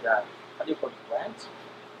do with a, how do you call it, branch?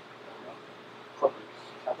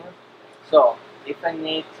 So if I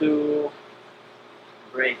need to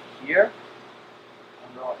break here,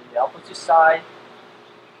 I go on the opposite side,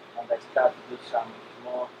 and I start to do some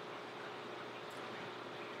more.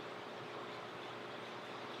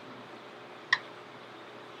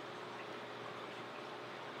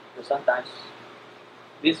 So sometimes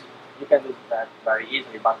this you can do that very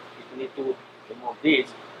easily, but if you need to remove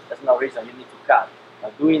this, there's no reason you need to cut.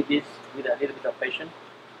 Now doing this with a little bit of patience,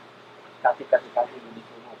 cutting, you need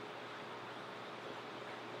to remove.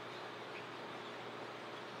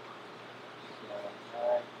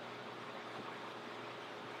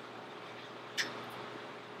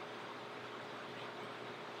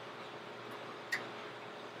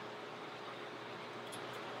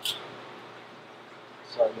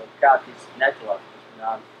 So your cut is natural, it's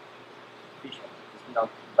not efficient, it's not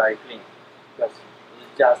very clean, because you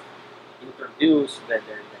just introduce the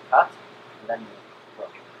cut and then you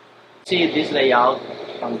work. See this layout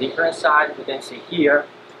from different sides. You can see here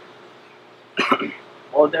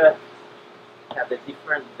all the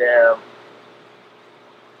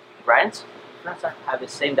brands have the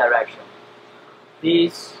same direction.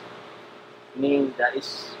 This means that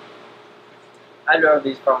I learned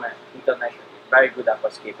this from an international, very good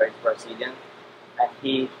aquascaper, he's Brazilian, and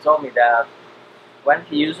he told me that when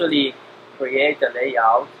he usually creates a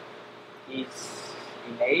layout, it's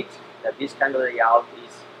innate that this kind of layout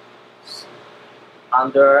is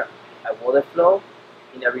under a water flow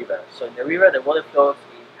in a river. So in the river, the water flows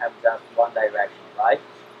have just one direction, right?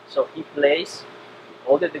 So he placed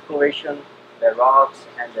all the decoration, the rocks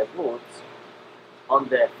and the woods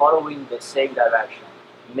following the same direction,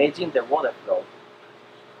 imagine the water flow.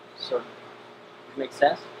 So it makes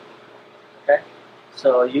sense, okay?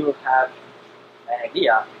 So you have an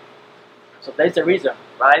idea. So there's a reason,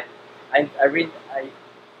 right? I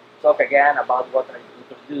talk again about what I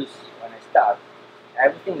introduced when I start.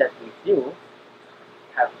 Everything that we do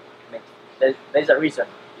there's a reason.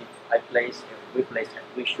 If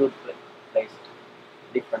we should place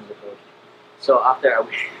different decoration. So after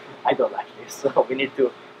I don't like this, so we need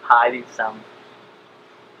to hide it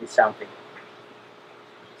something.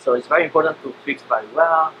 So it's very important to fix very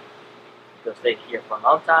well, to stay here for a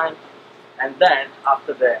long time, and then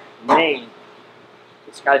after the main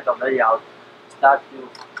skeleton layout, start to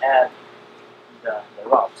add the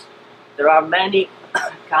rocks. There are many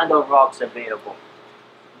kind of rocks available.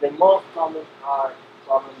 The most common are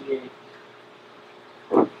commonly,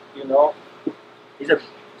 these are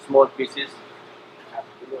small pieces. I have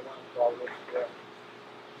bigger ones always here.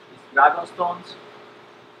 These dragon stones.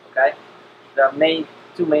 Okay, there are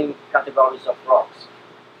two main categories of rocks: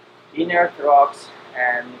 inert rocks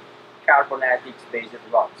and carbonatics-based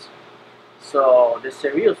rocks. So the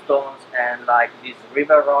cereal stones and like these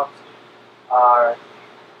river rocks are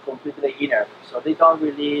completely inert, so they don't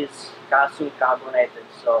release calcium carbonate,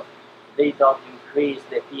 so they don't increase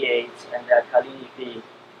the pH and the alkalinity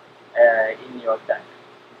in your tank.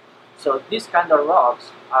 So these kind of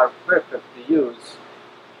rocks are perfect to use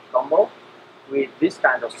combo with this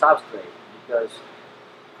kind of substrate, because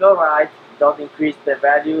fluoride don't increase the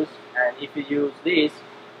values, and if you use these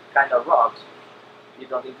kind of rocks, you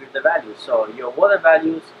don't increase the values, so your water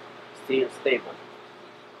values still stable.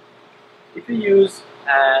 If you use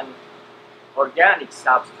an organic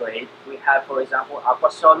substrate, we have, for example,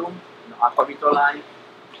 Aquasolum, Aquavitoline.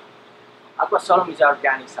 Aquasolum is an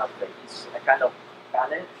organic substrate. It's a kind of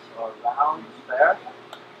pellet or round sphere,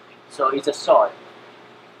 so it's a soil,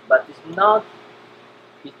 but it's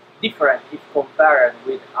different if compared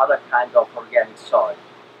with other kind of organic soil.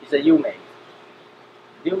 It's a humate.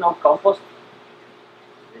 Do you know compost?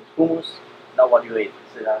 The humus, not what you eat.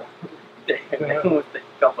 The humus, the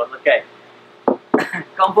compost. Okay.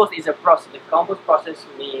 Compost is a process. The compost process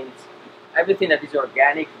means everything that is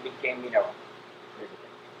organic became mineral.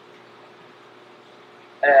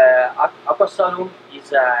 Aquasolum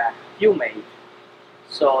is a humate,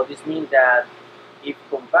 so this means that if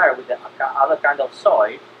compared with the other kind of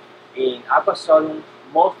soil, in Aquasolum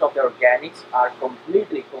most of the organics are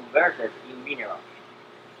completely converted in mineral.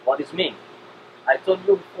 What does this mean? I told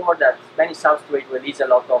you before that many substrates release a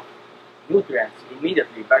lot of nutrients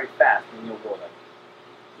immediately, very fast in your water.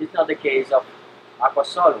 This is not the case of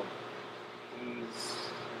Aquasolum.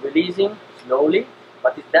 It's releasing slowly,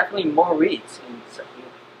 but it's definitely more rich in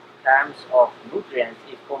terms of nutrients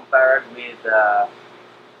if compared with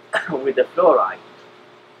with the fluoride.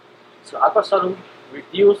 So Aquasolum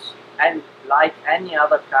reduce, and like any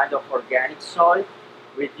other kind of organic soil,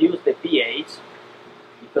 reduce the pH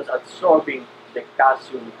because absorbing the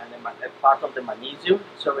calcium and a part of the magnesium,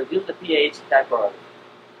 so reduce the pH temporarily.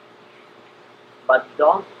 But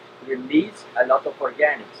don't release a lot of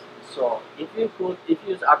organics. So if you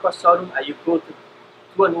use Aquasolum and you put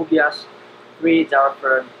 2 anubias, 3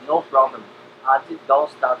 Jarfern, no problem. Algae don't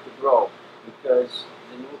start to grow because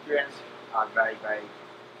the nutrients are very, very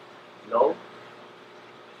low.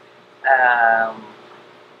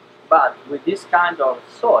 But with this kind of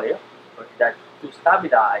soil, that to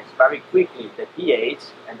stabilize very quickly the pH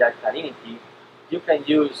and the alkalinity, you can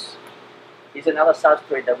use, is another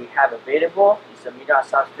substrate that we have available. It's a mineral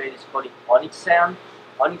substrate, it's called onyx sand.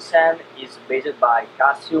 Onyx sand is based by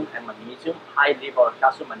calcium and magnesium, high level of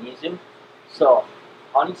calcium magnesium. So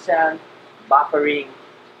onyx sand buffering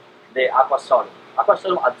the Aquasolum.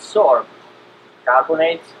 Aquasolum absorb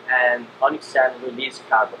carbonates and onyx sand release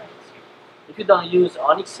carbonates. If you don't use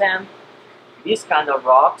onyx sand, these kind of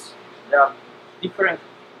rocks, there are different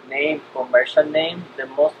name, commercial name. The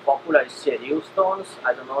most popular is cereal stones.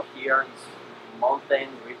 I don't know, here it's mountain,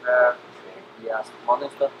 river, yes, mountain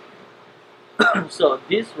stone. So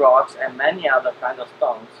these rocks and many other kind of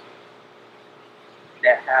stones,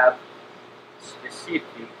 they have specific,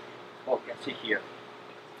 you can see here,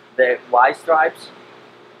 the white stripes,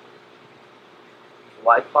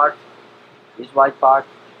 white part, this white part,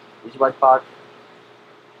 this white part.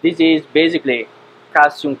 This is basically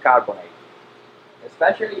calcium carbonate.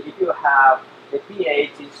 Especially if you have the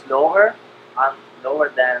pH is lower and lower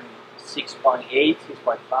than 6.8,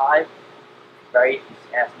 6.5, very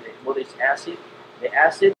acid. What is acid? The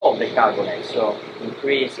acid of the carbonate, so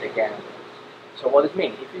increase again. So what does it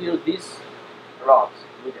mean? If you use these rocks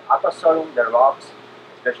with the Aquasolum, the rocks,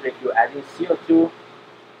 especially if you add in CO2,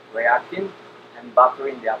 reacting and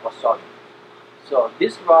buffering the Aquasolum. So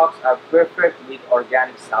these rocks are perfect with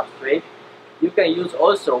organic substrate. You can use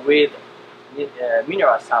also with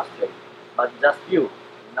mineral substrate, but just few,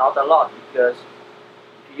 not a lot, because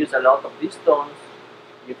if you use a lot of these stones,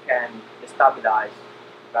 you can stabilize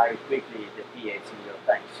very quickly the pH in your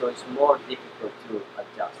tank. So it's more difficult to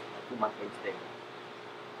adjust, to maintain stable.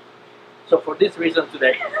 So for this reason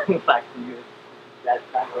today, I would like to use that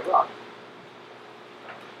kind of rock.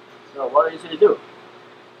 So what I usually do,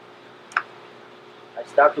 I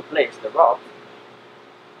start to place the rock.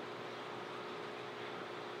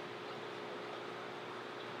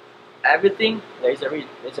 Everything, there's a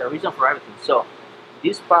reason for everything. So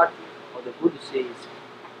this part of the wood, you see, is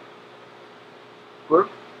curved.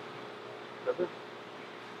 So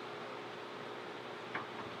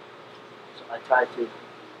I try to,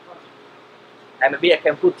 and maybe I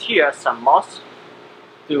can put here some moss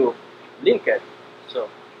to link it. So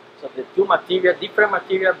the two material, different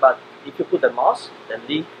material, but if you put the moss, then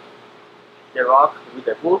link the rock with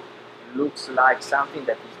the wood, it looks like something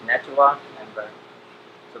that is natural and very.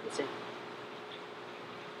 So the same.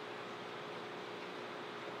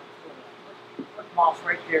 Put moss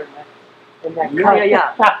right here in that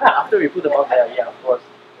Yeah. After we put the moss there, yeah, of course.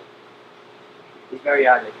 It's very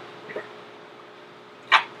ugly.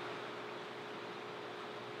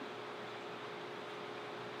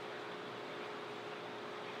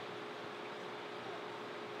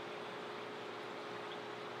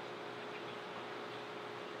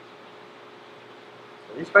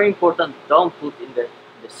 It's very important, don't put in the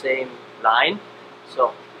same line,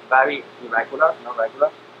 so very irregular, not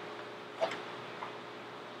regular.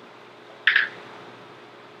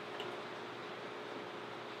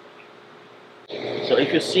 So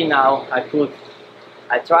if you see now, I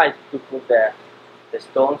tried to put the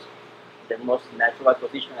stones in the most natural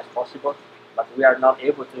position as possible, but we are not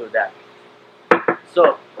able to do that.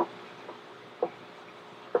 So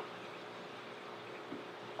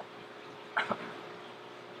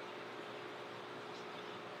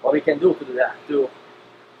what we can do to do that, to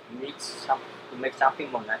make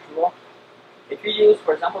something more natural. If you use,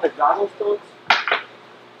 for example, the dragon stones,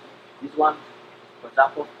 this one, for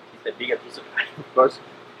example, is the bigger piece of course.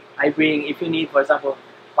 I bring, if you need, for example,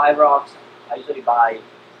 5 rocks, I usually buy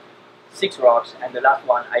 6 rocks, and the last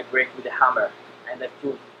one I break with a hammer, and I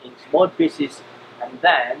put in small pieces, and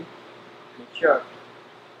then make sure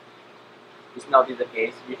it's not the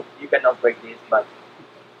case. You cannot break this, but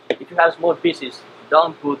if you have small pieces,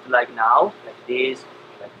 don't put like now, like this,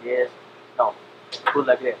 no, put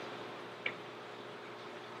like this.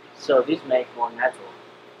 So this makes more natural.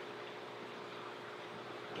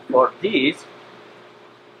 For this,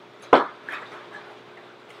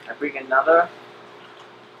 I bring another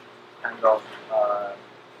kind of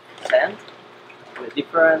sand with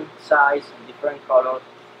different size and different color.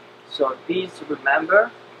 So these,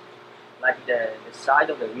 remember, like the side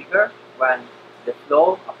of the river, when the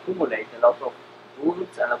flow accumulates a lot of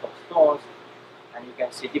woods and a lot of stones, and you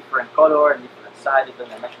can see different color and different size,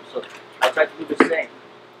 different dimensions. So I try to do the same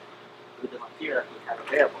with the material that we have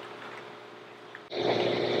available.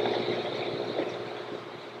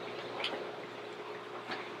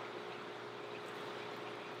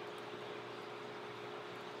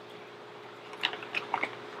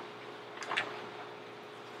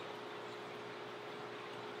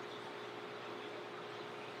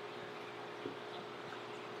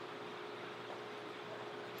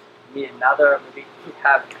 Another, maybe we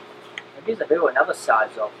have, maybe it's available another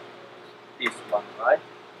size of this one, right?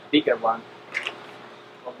 Bigger one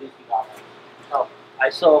of this one. So I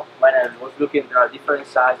saw when I was looking, there are different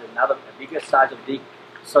sizes, a bigger size of this,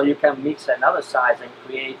 so you can mix another size and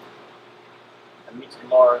create a mix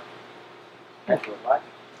more natural, right?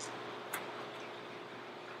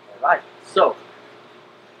 Alright, so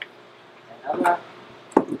another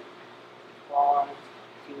 1,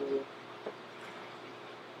 2.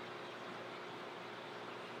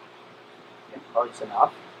 Oh, it's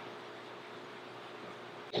enough.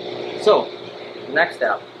 So, next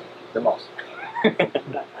step, the most.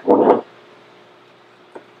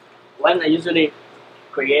 When I usually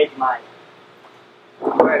create my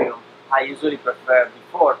aquarium, I usually prefer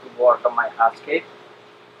before to work on my hardscape,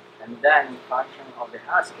 and then in function of the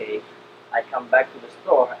hardscape, I come back to the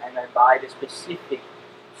store and I buy the specific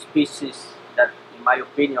species that, in my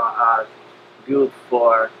opinion, are good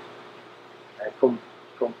for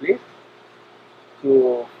complete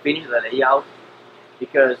to finish the layout,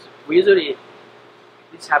 because we usually,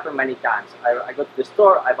 this happens many times. I go to the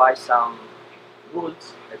store, I buy some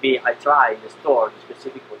woods, maybe I try in the store the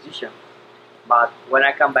specific position, but when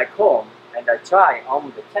I come back home and I try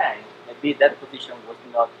on the tank, maybe that position was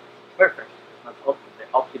not perfect, not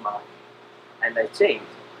optimal, and I change.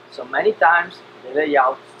 So many times the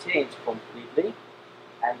layout changed completely,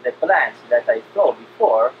 and the plants that I saw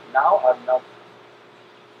before now are not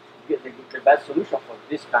the best solution for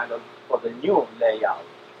this kind of, for the new layout.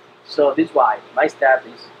 So this is why my step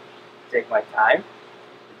is take my time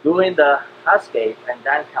doing the hardscape and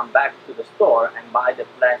then come back to the store and buy the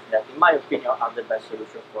plants that, in my opinion, are the best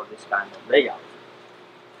solution for this kind of layout.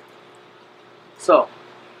 So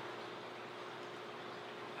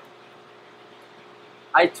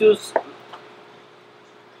I choose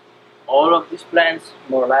all of these plants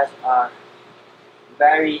more or less are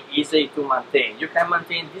very easy to maintain. You can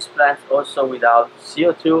maintain these plants also without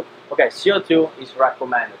CO2. Okay, CO2 is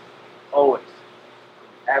recommended always,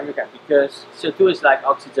 every time, because CO2 is like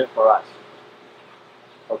oxygen for us,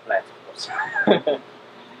 for plants, of course.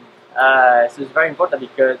 So it's very important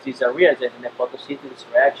because it's a reagent in the photosynthesis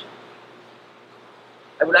reaction.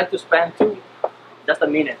 I would like to spend just a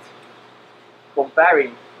minute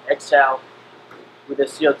comparing Excel with the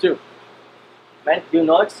CO2. Man, do you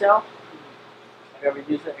know Excel?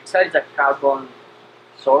 Excel is a carbon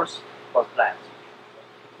source for plants.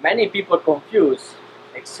 Many people confuse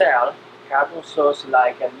Excel, carbon source,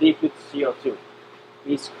 like a liquid CO2.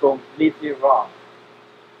 It's completely wrong,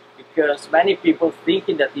 because many people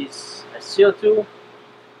thinking that it's a CO2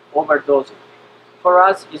 overdosing. For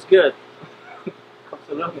us, it's good,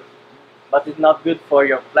 absolutely, but it's not good for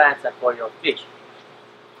your plants and for your fish.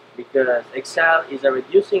 because Excel is a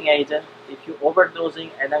reducing agent. If you're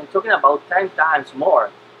overdosing, and I'm talking about 10 times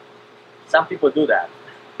more, some people do that,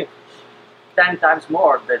 10 times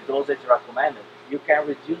more the dosage recommended, you can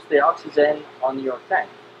reduce the oxygen on your tank.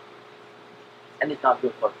 And it's not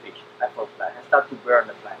good for fish and for plants, and start to burn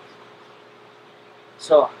the plants.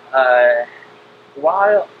 So,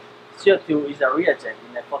 while CO2 is a reagent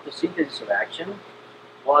in a photosynthesis reaction,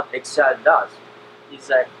 what Excel does is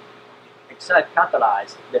that Excel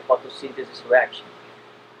catalyzes the photosynthesis reaction.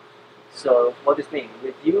 So what this means?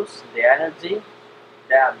 Reduce the energy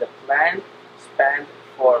that the plant spends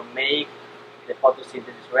for make the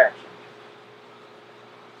photosynthesis reaction.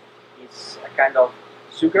 It's a kind of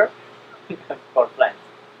sugar for plants.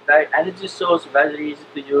 Very energy source, very easy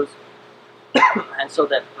to use, and so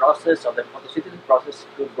the process of the photosynthesis process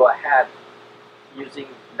could go ahead using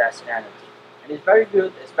less energy. And it's very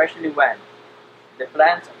good, especially when the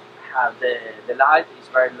plants have the light is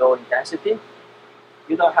very low intensity.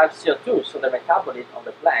 You don't have CO2, so the metabolism of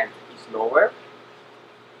the plant is lower.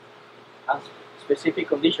 And specific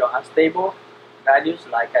condition, unstable values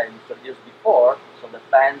like I introduced before, so the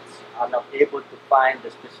plants are not able to find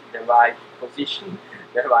the right position,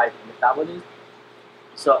 the right metabolism.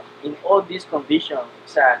 So in all these conditions,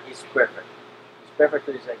 Excel is perfect. It's perfect,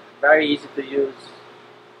 it's like very easy to use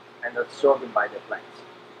and absorbed by the plants.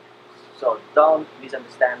 So don't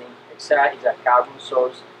misunderstanding, Excel is a carbon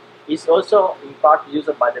source. It's also in part used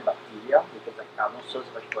by the bacteria, because the carbon source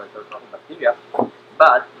is for bacteria,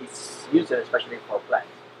 but it's used especially for plants.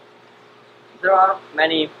 There are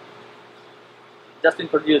many, just to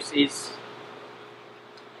introduce is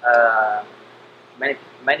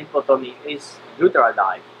many photomy is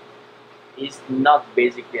glutaraldehyde. Is not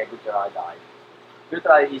basically a glutaraldehyde.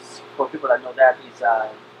 Glutaraldehyde is, for people that know that, is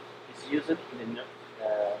used in the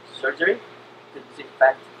surgery to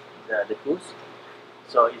disinfect the tools.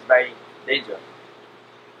 So it's very dangerous.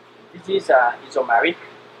 This is isomeric.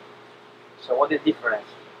 So what is the difference?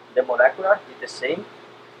 The molecular is the same,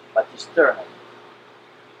 but it's thermal.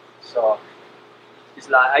 So it's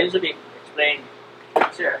like I usually explain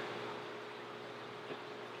here.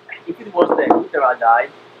 If it was the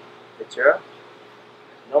glutaraldehyde, the chair,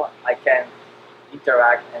 I can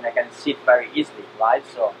interact and I can sit very easily, right?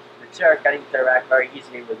 So the chair can interact very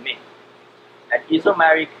easily with me. And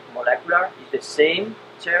isomeric molecular is the same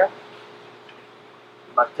chair,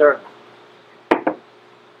 but thermal.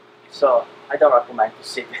 So I don't recommend to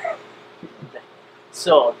sit.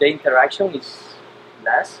 So the interaction is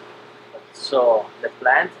less, so the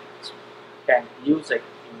plant can use it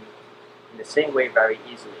in the same way very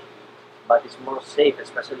easily. But it's more safe,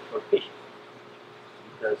 especially for fish,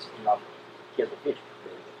 because not kill the fish.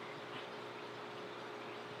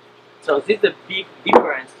 So this is the big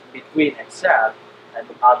difference between Excel and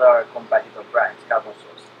other competitor brands, carbon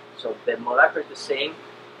source. So the molecular is the same,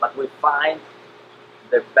 but we find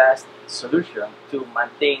the best solution to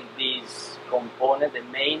maintain this component, the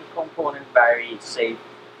main component, very safe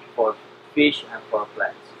for fish and for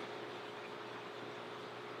plants.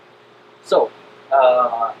 So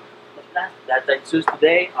the plants that I choose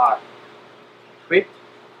today are Crypt,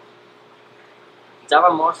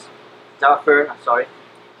 Java Moss, Java Fern,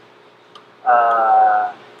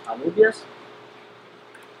 Anubias,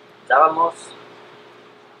 Java Moss,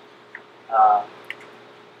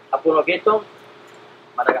 Apunogeton,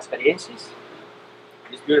 Madagascariensis.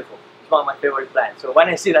 It's beautiful. It's one of my favorite plants. So when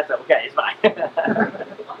I see that, okay, it's fine.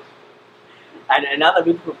 And another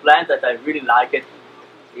beautiful plant that I really like it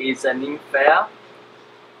is a Nymphea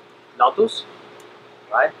lotus,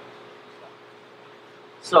 right?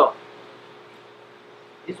 So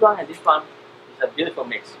this one and this one is a beautiful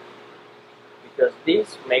mix, because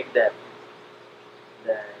these make the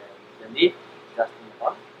leaf just in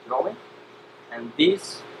one drawing, and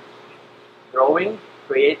this drawing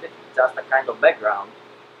created just a kind of background.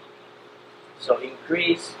 So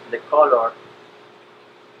increase the color,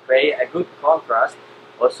 create a good contrast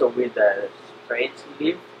also with the straight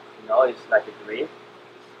leaf, it's like a green,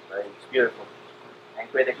 but it's beautiful, and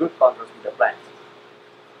create a good contrast with the plant.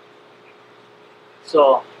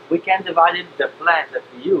 So we can divide the plant that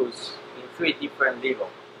we use in 3 different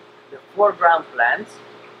levels. The foreground plants,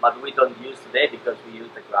 but we don't use today because we use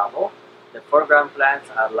the gravel. The foreground plants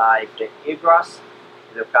are like the eelgrass,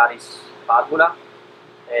 Elocaris pagula,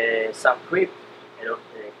 some Crypt,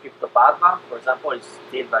 Cryptopadma, for example, is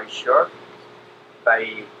still very short,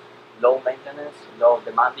 very low maintenance, low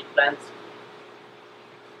demanding plants.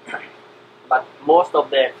 But most of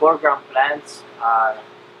the foreground plants are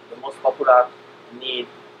the most popular, need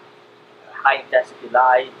high intensity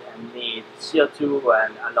light and need CO2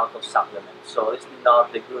 and a lot of supplements. So it's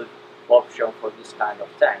not the good option for this kind of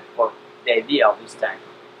tank, for the idea of this tank.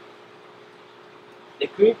 The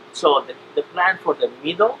creep, so the plant for the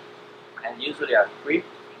middle, and usually are creep,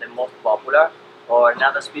 the most popular, or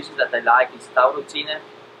another species that I like is Taurocine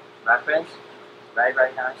reference, very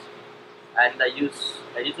very nice. And I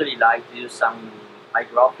usually like to use some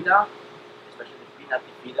Hygrophila, especially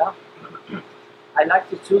Pinatifida. I like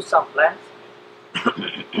to choose some plants,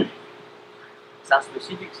 some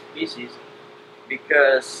specific species,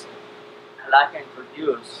 because like I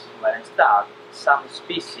introduced when I start, some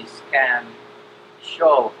species can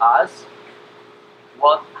show us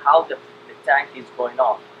how the tank is going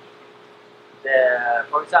on.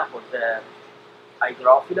 For example, the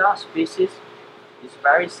Hygrophila species is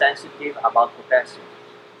very sensitive about potassium.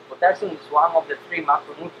 Potassium is one of the 3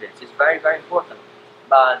 macronutrients. It's very, very important.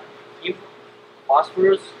 But if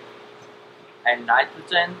phosphorus and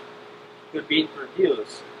nitrogen could be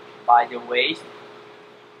introduced by the waste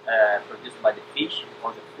produced by the fish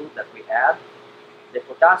or the food that we have, the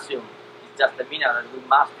potassium is just a mineral that we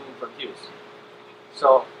must introduce.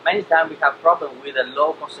 So many times we have problem with a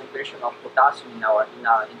low concentration of potassium in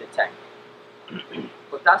the tank.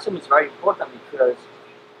 Potassium is very important because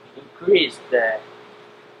it increases the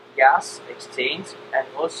gas exchange and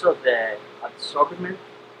also the absorption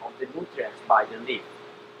of the nutrients by the leaf.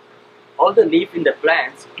 All the leaf in the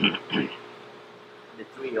plants, the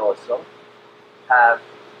tree also, have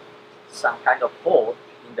some kind of hole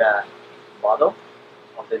in the bottom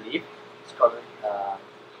of the leaf. It's called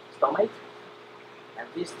stomate. And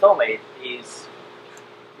this stomate is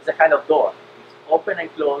a kind of door. It's open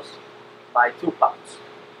and closed by 2 pumps.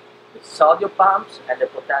 The sodium pumps and the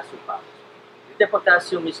potassium pumps. If the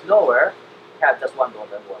potassium is lower, you have just one door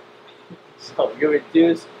that works. So you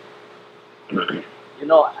reduce, you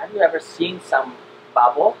know, have you ever seen some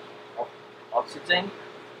bubble of oxygen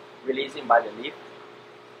releasing by the leaf?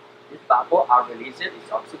 This bubble are released,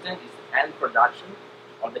 it's oxygen, it's the end production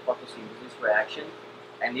of the photosynthesis reaction,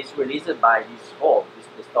 and it's released by this hole,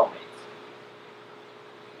 the stomates.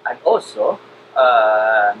 And also,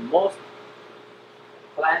 most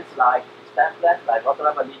plants like stem plants, like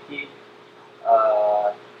Rotala valiki,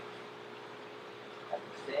 the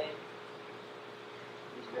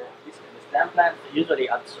stem plants usually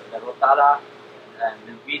the Rotala and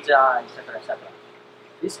the Vija, etc., etc.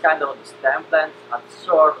 This kind of stem plants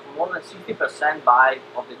absorb more than 60%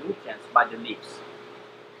 of the nutrients by the leaves.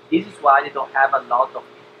 This is why they don't have a lot of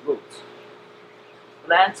roots.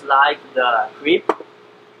 Plants like the creep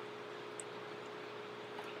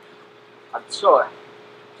absorb,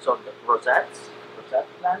 so the rosette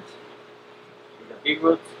plants with the big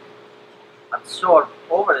roots absorb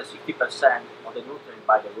over the 60% of the nutrient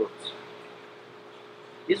by the roots.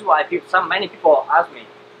 This is why many people ask me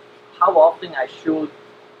how often I should,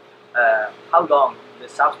 how long the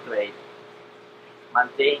substrate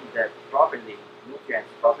maintain the nutrients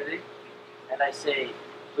properly, and I say,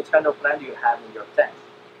 which kind of plant do you have in your tank?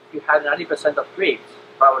 If you have 90% of creeps,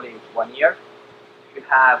 probably 1 year. If you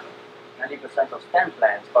have 90% of stem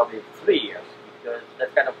plants, probably 3 years, because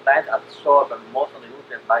that kind of plant absorb most of the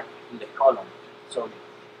nutrients in the column, so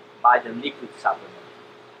by the liquid supplement.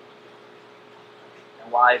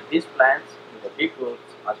 And while these plants with the big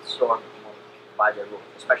roots absorb more by the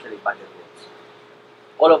roots, especially by the roots.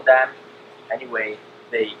 All of them, anyway,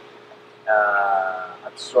 they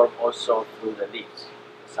absorb also through the leaves,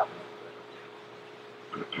 the supplement.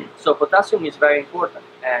 So potassium is very important,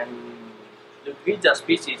 and the Vija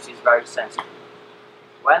species is very sensitive.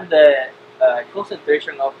 When the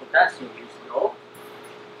concentration of potassium is low,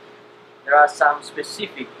 there are some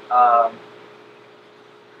specific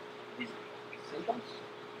symptoms.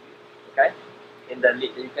 Okay, in the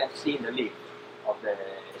leaf, you can see in the leaf of the,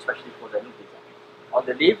 especially for the Vija. On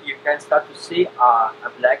the leaf, you can start to see a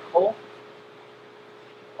black hole,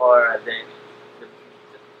 or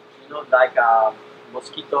you know, like a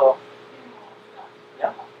mosquito.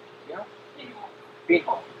 Yeah, yeah.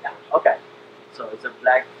 Pinhole. Yeah. Okay. So it's a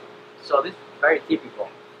black. So this is very typical,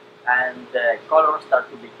 and the colors start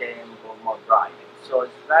to become more dry. So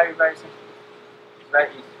it's very, very sensitive. It's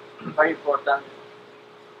very important,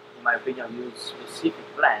 in my opinion, use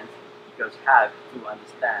specific plants because have to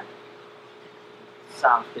understand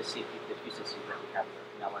some specific deficiencies that we have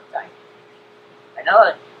in our tank.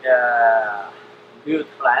 Another good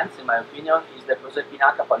plant, in my opinion, is the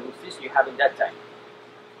Proserpinaca palustris you have in that tank.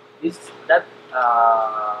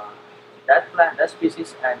 That plant, that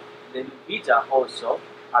species, and the Vija also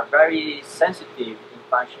are very sensitive in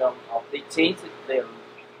function of, they change their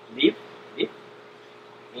leaf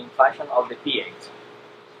in function of the pH.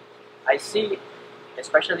 I see,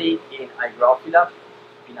 especially in Hygrophila,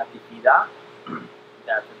 Pinatifida,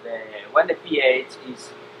 that when the pH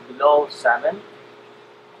is below 7,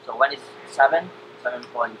 so when it's 7,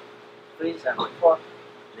 7.3, 7.4,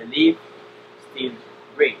 the leaf still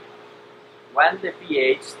green. When the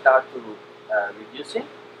pH start to reducing,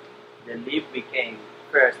 the leaf became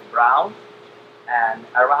first brown, and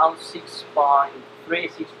around 6.3,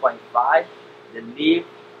 6.5, the leaf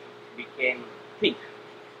became pink,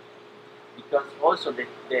 because also the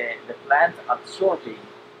plant absorbing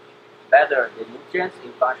better the nutrients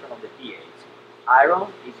in function of the pH.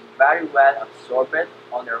 Iron is very well absorbed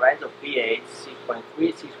on the range of pH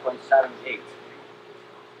 6.3, 6.78.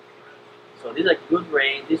 So this is a good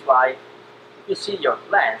range. This is why if you see your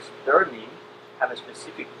plants turning, have a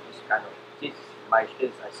specific this kind of this. My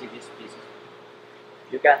case, I see this species.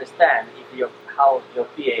 You can understand if how your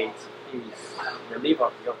pH is, the level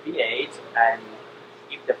of your pH, and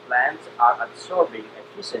if the plants are absorbing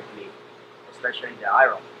efficiently, especially the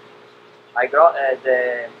iron. I got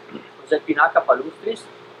the Proserpinaca palustris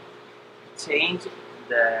change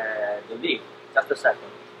the leaf. Just a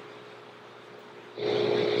second.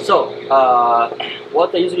 So,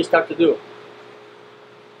 what I usually start to do,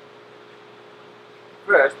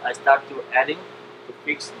 first I start to adding to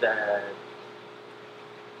fix the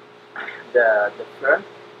fern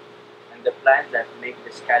and the plants that make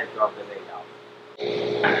the skeleton of the layout.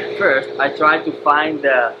 First, I try to find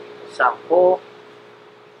some hole,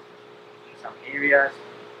 some areas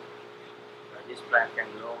where this plant can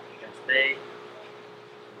grow, can stay,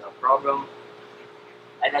 no problem.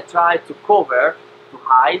 And I try to cover, to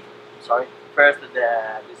hide, first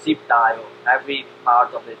the zip tie of every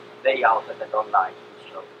part of the layout that I don't like to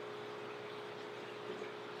show.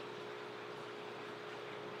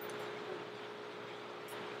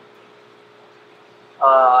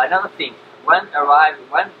 Another thing, when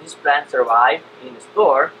these plants arrive in the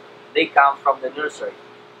store, they come from the nursery.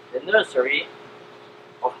 The nursery,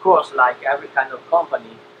 of course, like every kind of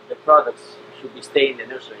company, the products should be stay in the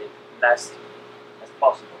nursery less as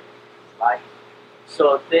possible, right?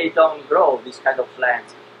 So they don't grow this kind of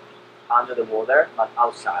plants under the water, but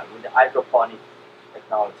outside with the hydroponic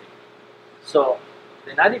technology. So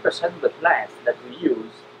the 90% of the plants that we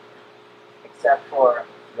use, except for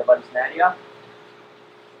the Vallisneria,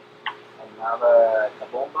 another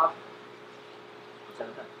Cabomba,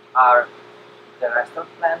 are terrestrial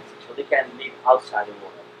plants, so they can live outside the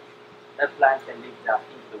water. That plant can live there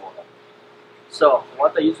into the water. So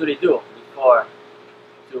what I usually do before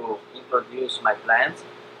to introduce my plants,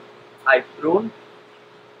 I prune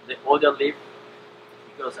the older leaf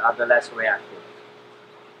because are the less reactive.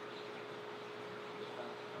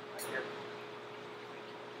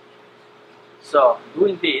 So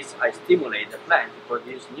doing this, I stimulate the plant to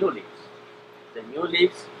produce new leaves. The new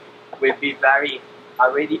leaves will be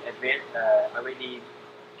already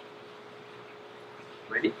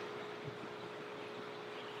ready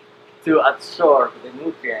to absorb the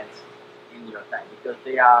nutrients in your tank, because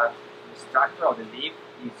the structure of the leaf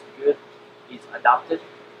is good, is adapted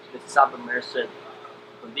to the submerged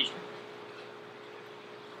condition.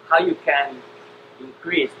 How you can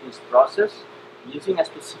increase this process using a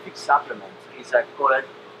specific supplement is called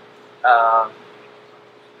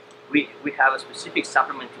we have a specific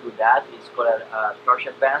supplement to do that. It's called Torch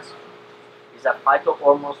Advance. It's a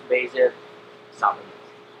phytohormones based supplement.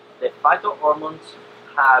 The phytohormones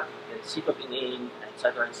have the cytokinin,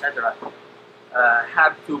 etc.,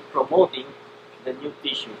 have to promoting the new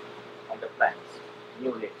tissue of the plants,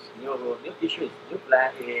 new leaves, new tissue, new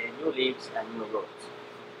plant, new leaves, and new roots.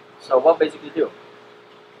 So what basically do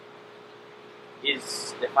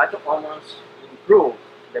is the phytohormones improve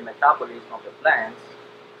the metabolism of the plants.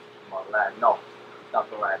 More or less, no, not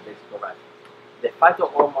correct. This is correct. The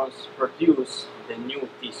phytohormones produce the new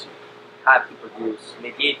tissue, have to produce,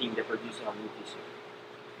 mediating the producing of new tissue.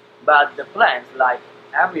 But the plants, like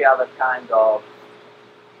every other kind of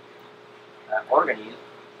organism,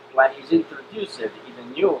 when it's introduced in a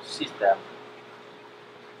new system,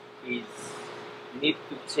 is need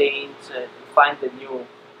to change to find the new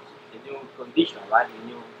condition, right? The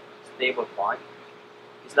new stable point.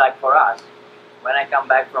 It's like for us, when I come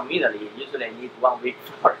back from Italy, usually I need 1 week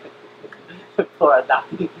for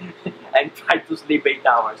adapting and try to sleep 8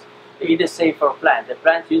 hours. It's the same for plants. The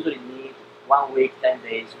plants usually need 1 week, 10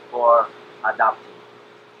 days for adapting.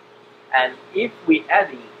 And if we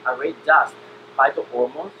adding already just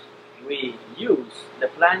phytohormones, the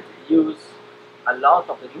plant use a lot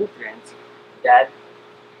of the nutrients that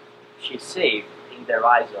she saved in the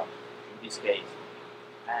rhizome in this case.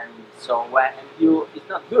 And so it's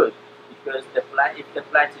not good, because if the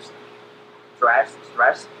plant is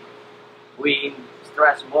stressed, we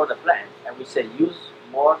stress more the plant, and we say use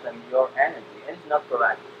more than your energy. and it's not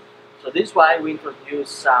correct. So this is why we introduce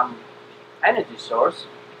some energy source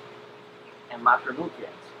and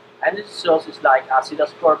macronutrients. Energy source is like acid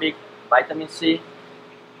ascorbic, vitamin C,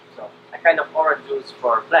 so a kind of orange juice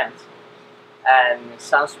for plants, and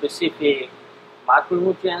some specific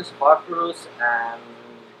macronutrients, phosphorus and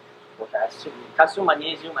potassium, calcium,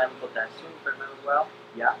 magnesium, and potassium, if I remember well.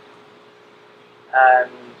 Yeah,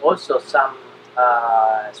 and also some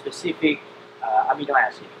specific amino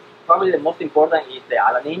acid. Probably the most important is the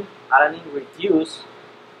alanine. Alanine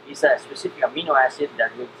is a specific amino acid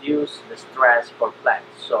that reduces the stress for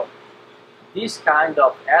plants. So these kind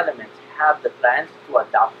of elements have the plants to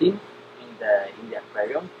adapting in the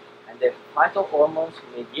aquarium, and the phytohormones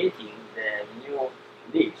mediating the new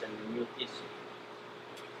leaves and the new tissue.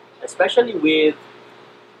 Especially with,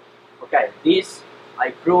 okay, this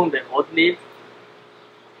I prune the oat leaf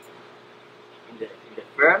in the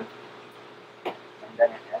fern, and then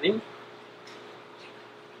I add him.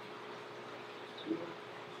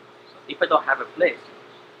 So if I don't have a place,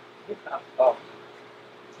 oh,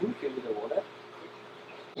 you fill with the water.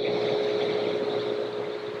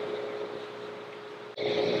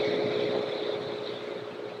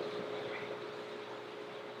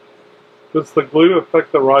 Does the glue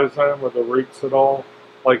affect the rhizome or the roots at all?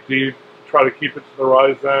 Like, do you try to keep it to the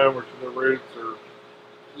rhizome or to the roots, or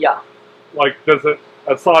Yeah. like, does it,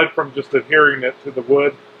 aside from just adhering it to the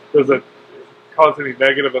wood, does it cause any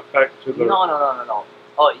negative effect to the? No.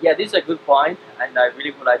 Oh yeah, this is a good point, and I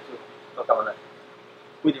really would like to talk about that.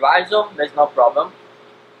 With rhizome, there's no problem.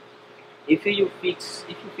 If you fix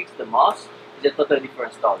the moss, it's a totally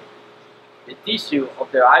different story. The tissue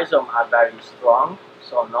of the rhizome are very strong,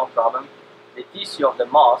 so no problem. The tissue of the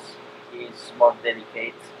moss is more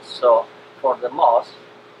delicate, so for the moss,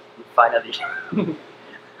 we finally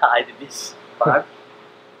hide this part.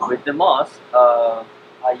 With the moss,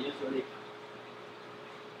 I usually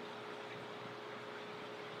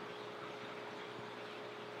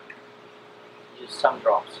use some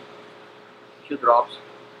drops, few drops,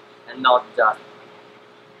 and not just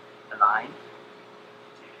a line.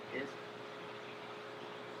 Yes.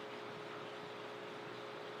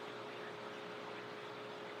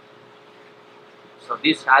 So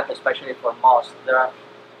this hat, especially for moss,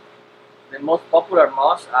 the most popular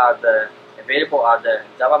moss are the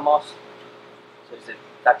Java moss, so it's a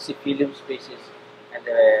Taxiphyllum species, and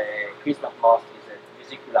the Christmas moss is a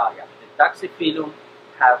vesicularia. The Taxiphyllum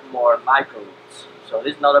have more micro roots, so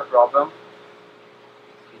this is not a problem.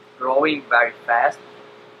 It's growing very fast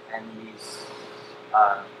and is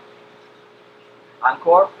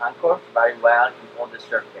anchored very well in all the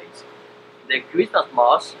surface. The Christmas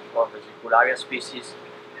moss or vesicularia species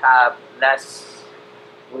have less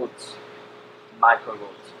roots, micro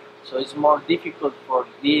roots, so it's more difficult for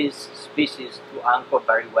these species to anchor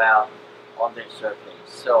very well on their surface.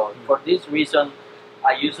 So for this reason,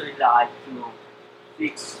 I usually like to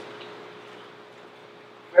fix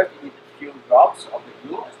first with a few drops of the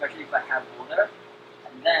glue, especially if I have water,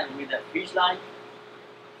 and then with a fish line.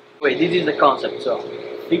 Wait, this is the concept. So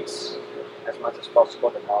fix as much as possible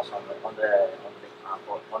the moss on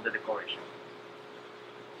the decoration.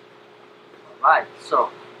 Alright, so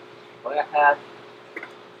going ahead, it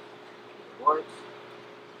works.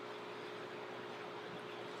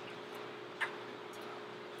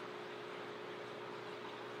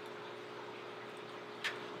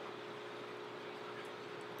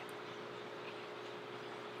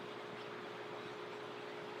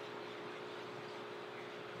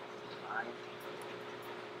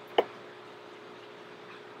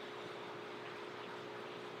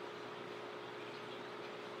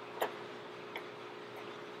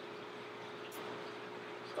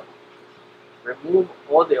 Remove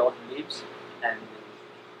all the old leaves and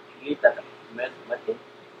leave that melting.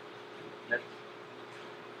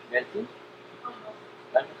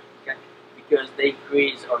 Okay. Because they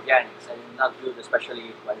increase organics and it's not good,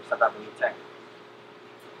 especially when you start up a new tank.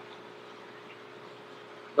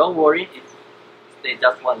 Don't worry if they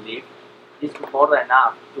just one leaf. It's more than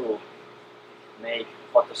enough to make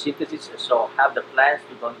photosynthesis, so have the plants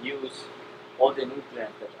to don't use all the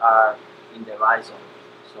nutrients that are in the rhizome.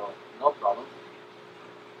 So no problem.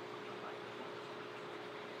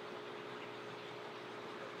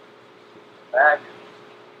 Back.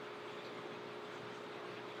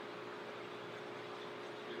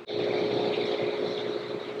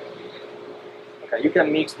 Okay, you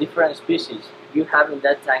can mix different species. You have in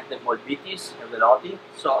that tank the Volbitis and Velotti.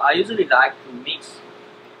 So I usually like to mix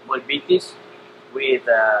Volbitis with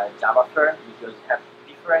Java fern because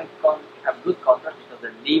have good contrast because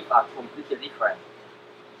the leaves are completely different.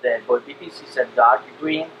 The Volbitis is a dark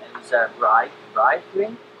green and it's a bright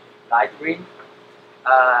green, light green,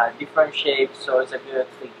 different shapes, so it's a good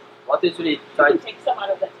thing. What usually You try can to... take some out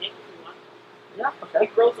of that tank if you want. Yeah, okay.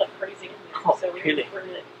 It grows like crazy in there, Oh, so we really? can bring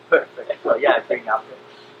it. Perfect. So yeah, I bring up there.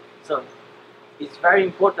 So it's very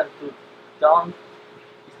important to don't.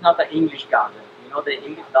 It's not an English garden. You know the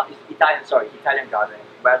English, it's Italian. Sorry, Italian garden,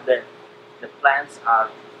 where the plants are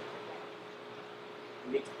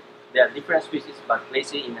mixed. They are different species, but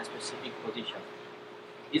placed in a specific position.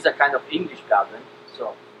 It's a kind of English garden,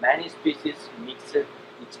 so many species mix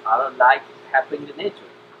each other like happen in nature,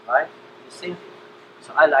 right? The same thing.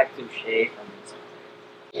 So I like to shape and mix.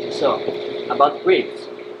 So about grips,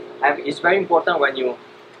 it's very important when you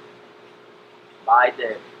buy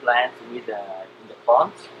the plant with in the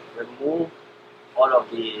pond, remove all of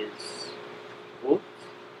these wood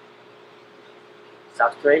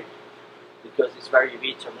substrate because it's very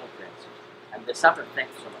rich on nutrients, and the supplement, thank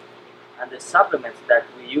you so much. And the supplements that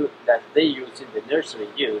they use in the nursery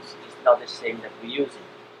is not the same that we use it.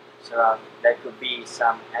 So there could be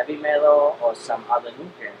some heavy metal or some other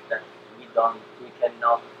nutrients that we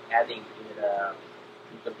cannot adding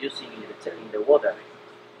introducing in the water.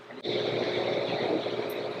 And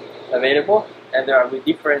it's available, and there are with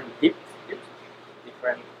different tips,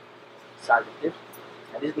 different size of tips.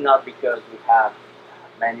 And this is not because we have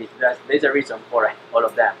many. There's a reason for all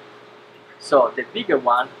of them. So the bigger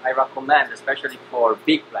one I recommend, especially for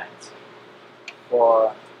big plants,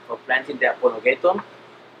 for planting the Aponogeton,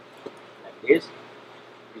 like this,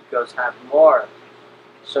 because have more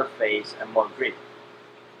surface and more grip.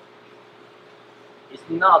 It's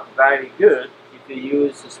not very good if you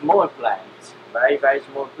use small plants, very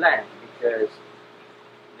small plants, because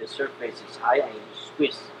the surface is high and you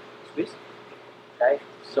squeeze, okay?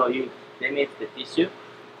 So you damage the tissue.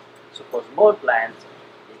 So for small plants,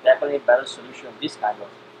 it's definitely a better solution this kind of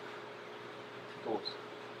tools.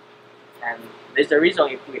 And there's the reason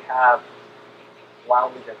if we have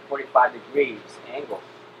one with a 45 degrees angle,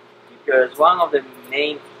 because one of the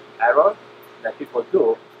main errors that people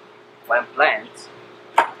do when plants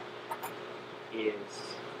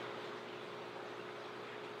is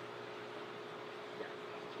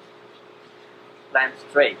plant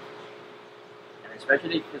straight, and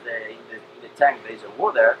especially if in the tank there is a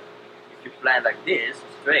water. If you plant like this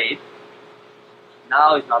straight,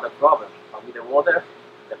 now it's not a problem. But with the water,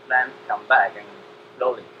 the plant come back and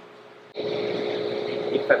slowly.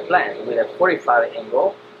 If I plant with a 45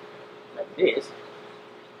 angle like this,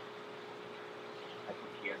 I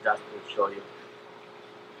put here just to show you.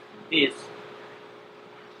 This,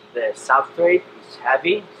 the substrate is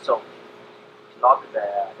heavy, so lock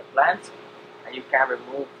the plants, and you can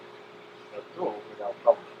remove the tool without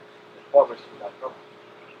problem, the covers without problem.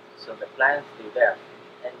 So the plants still there,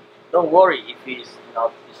 and don't worry if it's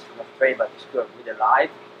not straight, but it's good with the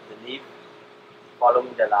light, the leaf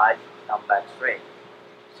following the light come back straight.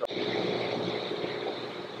 So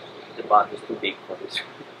the bud is too big for this.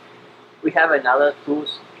 We have another tool.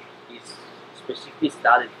 It's specifically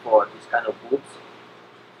studied for this kind of woods.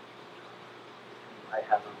 I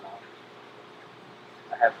have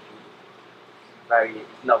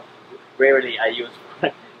rarely I use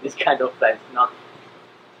this kind of plants. Not,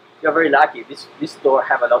 you're very lucky. This store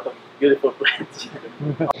have a lot of beautiful plants.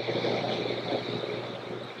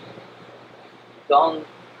 Don't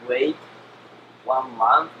wait 1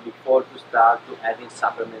 month before to start to adding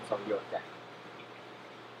supplements on your tank.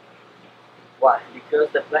 Why? Because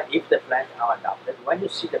if the plants are adapted, when you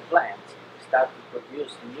see the plants start to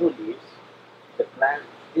produce new leaves,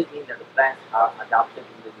 this means that the plants are adapted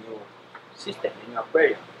in the new system, the new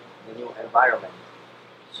aquarium, the new environment.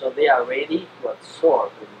 So they are ready to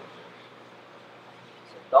absorb the nutrients.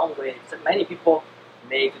 So don't wait. So many people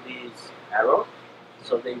make this error.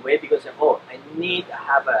 So they wait because I need to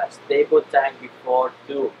have a stable tank before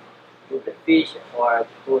to put the fish or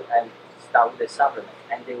put and start with the supplement,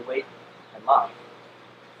 and they wait a month.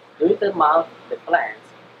 During the month, the plants,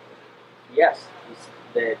 yes,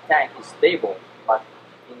 the tank is stable, but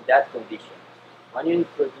in that condition. When you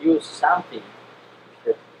introduce something,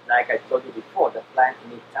 like I told you before, the plant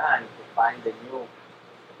needs time to find the new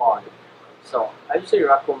pond. So I usually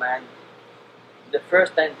recommend the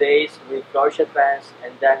first 10 days with flourish advance,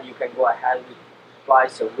 and then you can go ahead with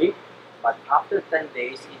twice a week. But after 10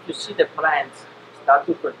 days, if you see the plants start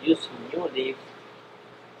to produce new leaves,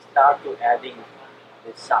 start to adding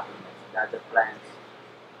the supplements that the plants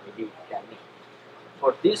maybe can need.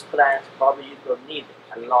 For these plants, probably you don't need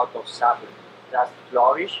a lot of supplements. Just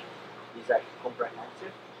Flourish is a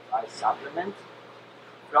comprehensive supplement.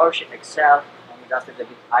 Flourish Excel and just a little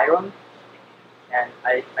bit iron, and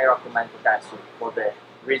I recommend potassium for the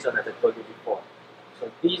reason that I told you before.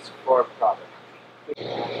 So these 4 products.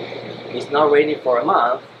 it's not raining for a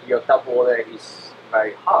month, your tap water is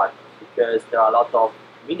very hot because there are a lot of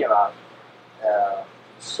mineral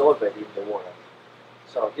solved in the water.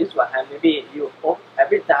 So this one, and maybe you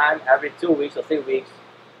every time, every 2 weeks or 3 weeks,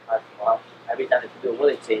 well, every time that you do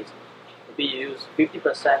water change, maybe you use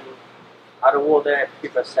 50% other water,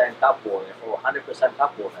 50% tap water, or 100%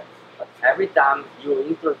 tap water. But every time you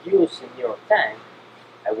introduce in your tank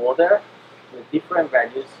a water with different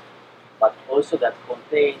values, but also that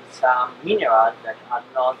contain some minerals that are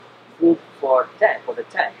not good for the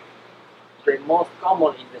tank. The most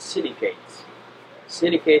common is the silicates.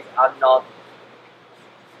 Silicates are not,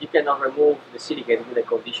 you cannot remove the silicate with a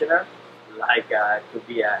conditioner, like it could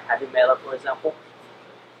be a heavy metal, for example,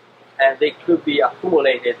 and they could be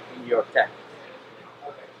accumulated in your tank.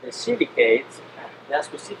 The silicates, they are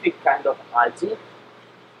specific kind of algae. This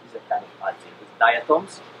is a kind of algae, it's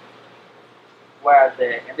diatoms, where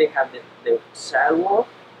and they have the cell wall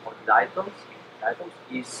of diatoms. Diatoms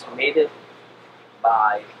is made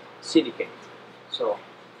by silicates. So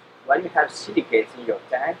when you have silicates in your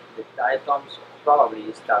tank, the diatoms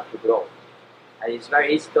probably start to grow. And it's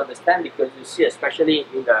very easy to understand because you see, especially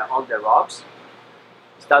on the rocks,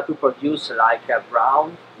 start to produce like a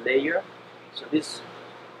brown layer. So this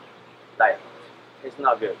diatoms is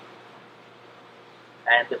not good.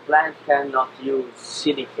 And the plant cannot use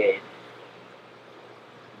silicate.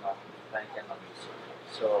 No, the plant cannot use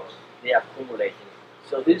silicate. So they are accumulating.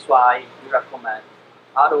 So this is why we recommend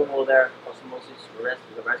auto water, osmosis, reverse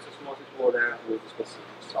osmosis water with specific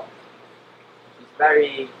salt. It's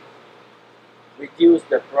very reduce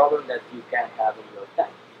the problem that you can have in your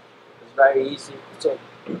tank. It's very easy. So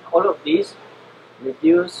all of these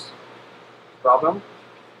reduce problem,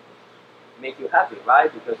 make you happy,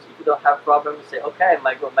 right? Because if you don't have problems, you say, okay,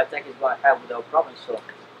 my tank is going to have without problems, so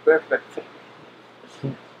perfect.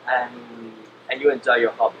 and you enjoy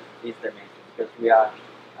your hobby. Is the main thing, because we are.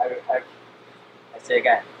 I say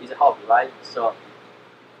again, it's a hobby, right? So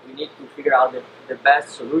we need to figure out the best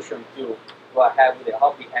solution to go ahead with the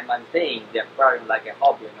hobby and maintain the aquarium like a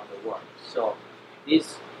hobby and not a work. So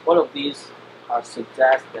all of these are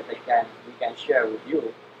suggests that we can share with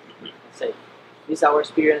you and say, this is our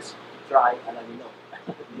experience, try and let me know.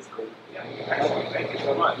 This is cool. Thank you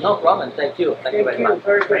so much. No problem, thank you. Thank you very much.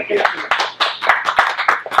 Very good.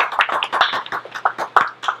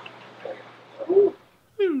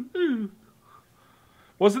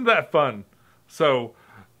 Wasn't that fun? So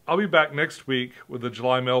I'll be back next week with the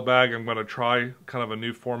July mailbag. I'm going to try kind of a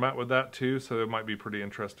new format with that too, so it might be pretty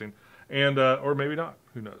interesting. And or maybe not,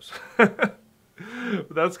 who knows. But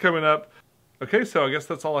that's coming up. Okay, so I guess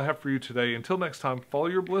that's all I have for you today. Until next time, follow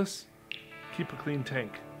your bliss, keep a clean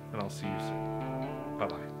tank, and I'll see you soon.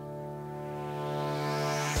 Bye-bye.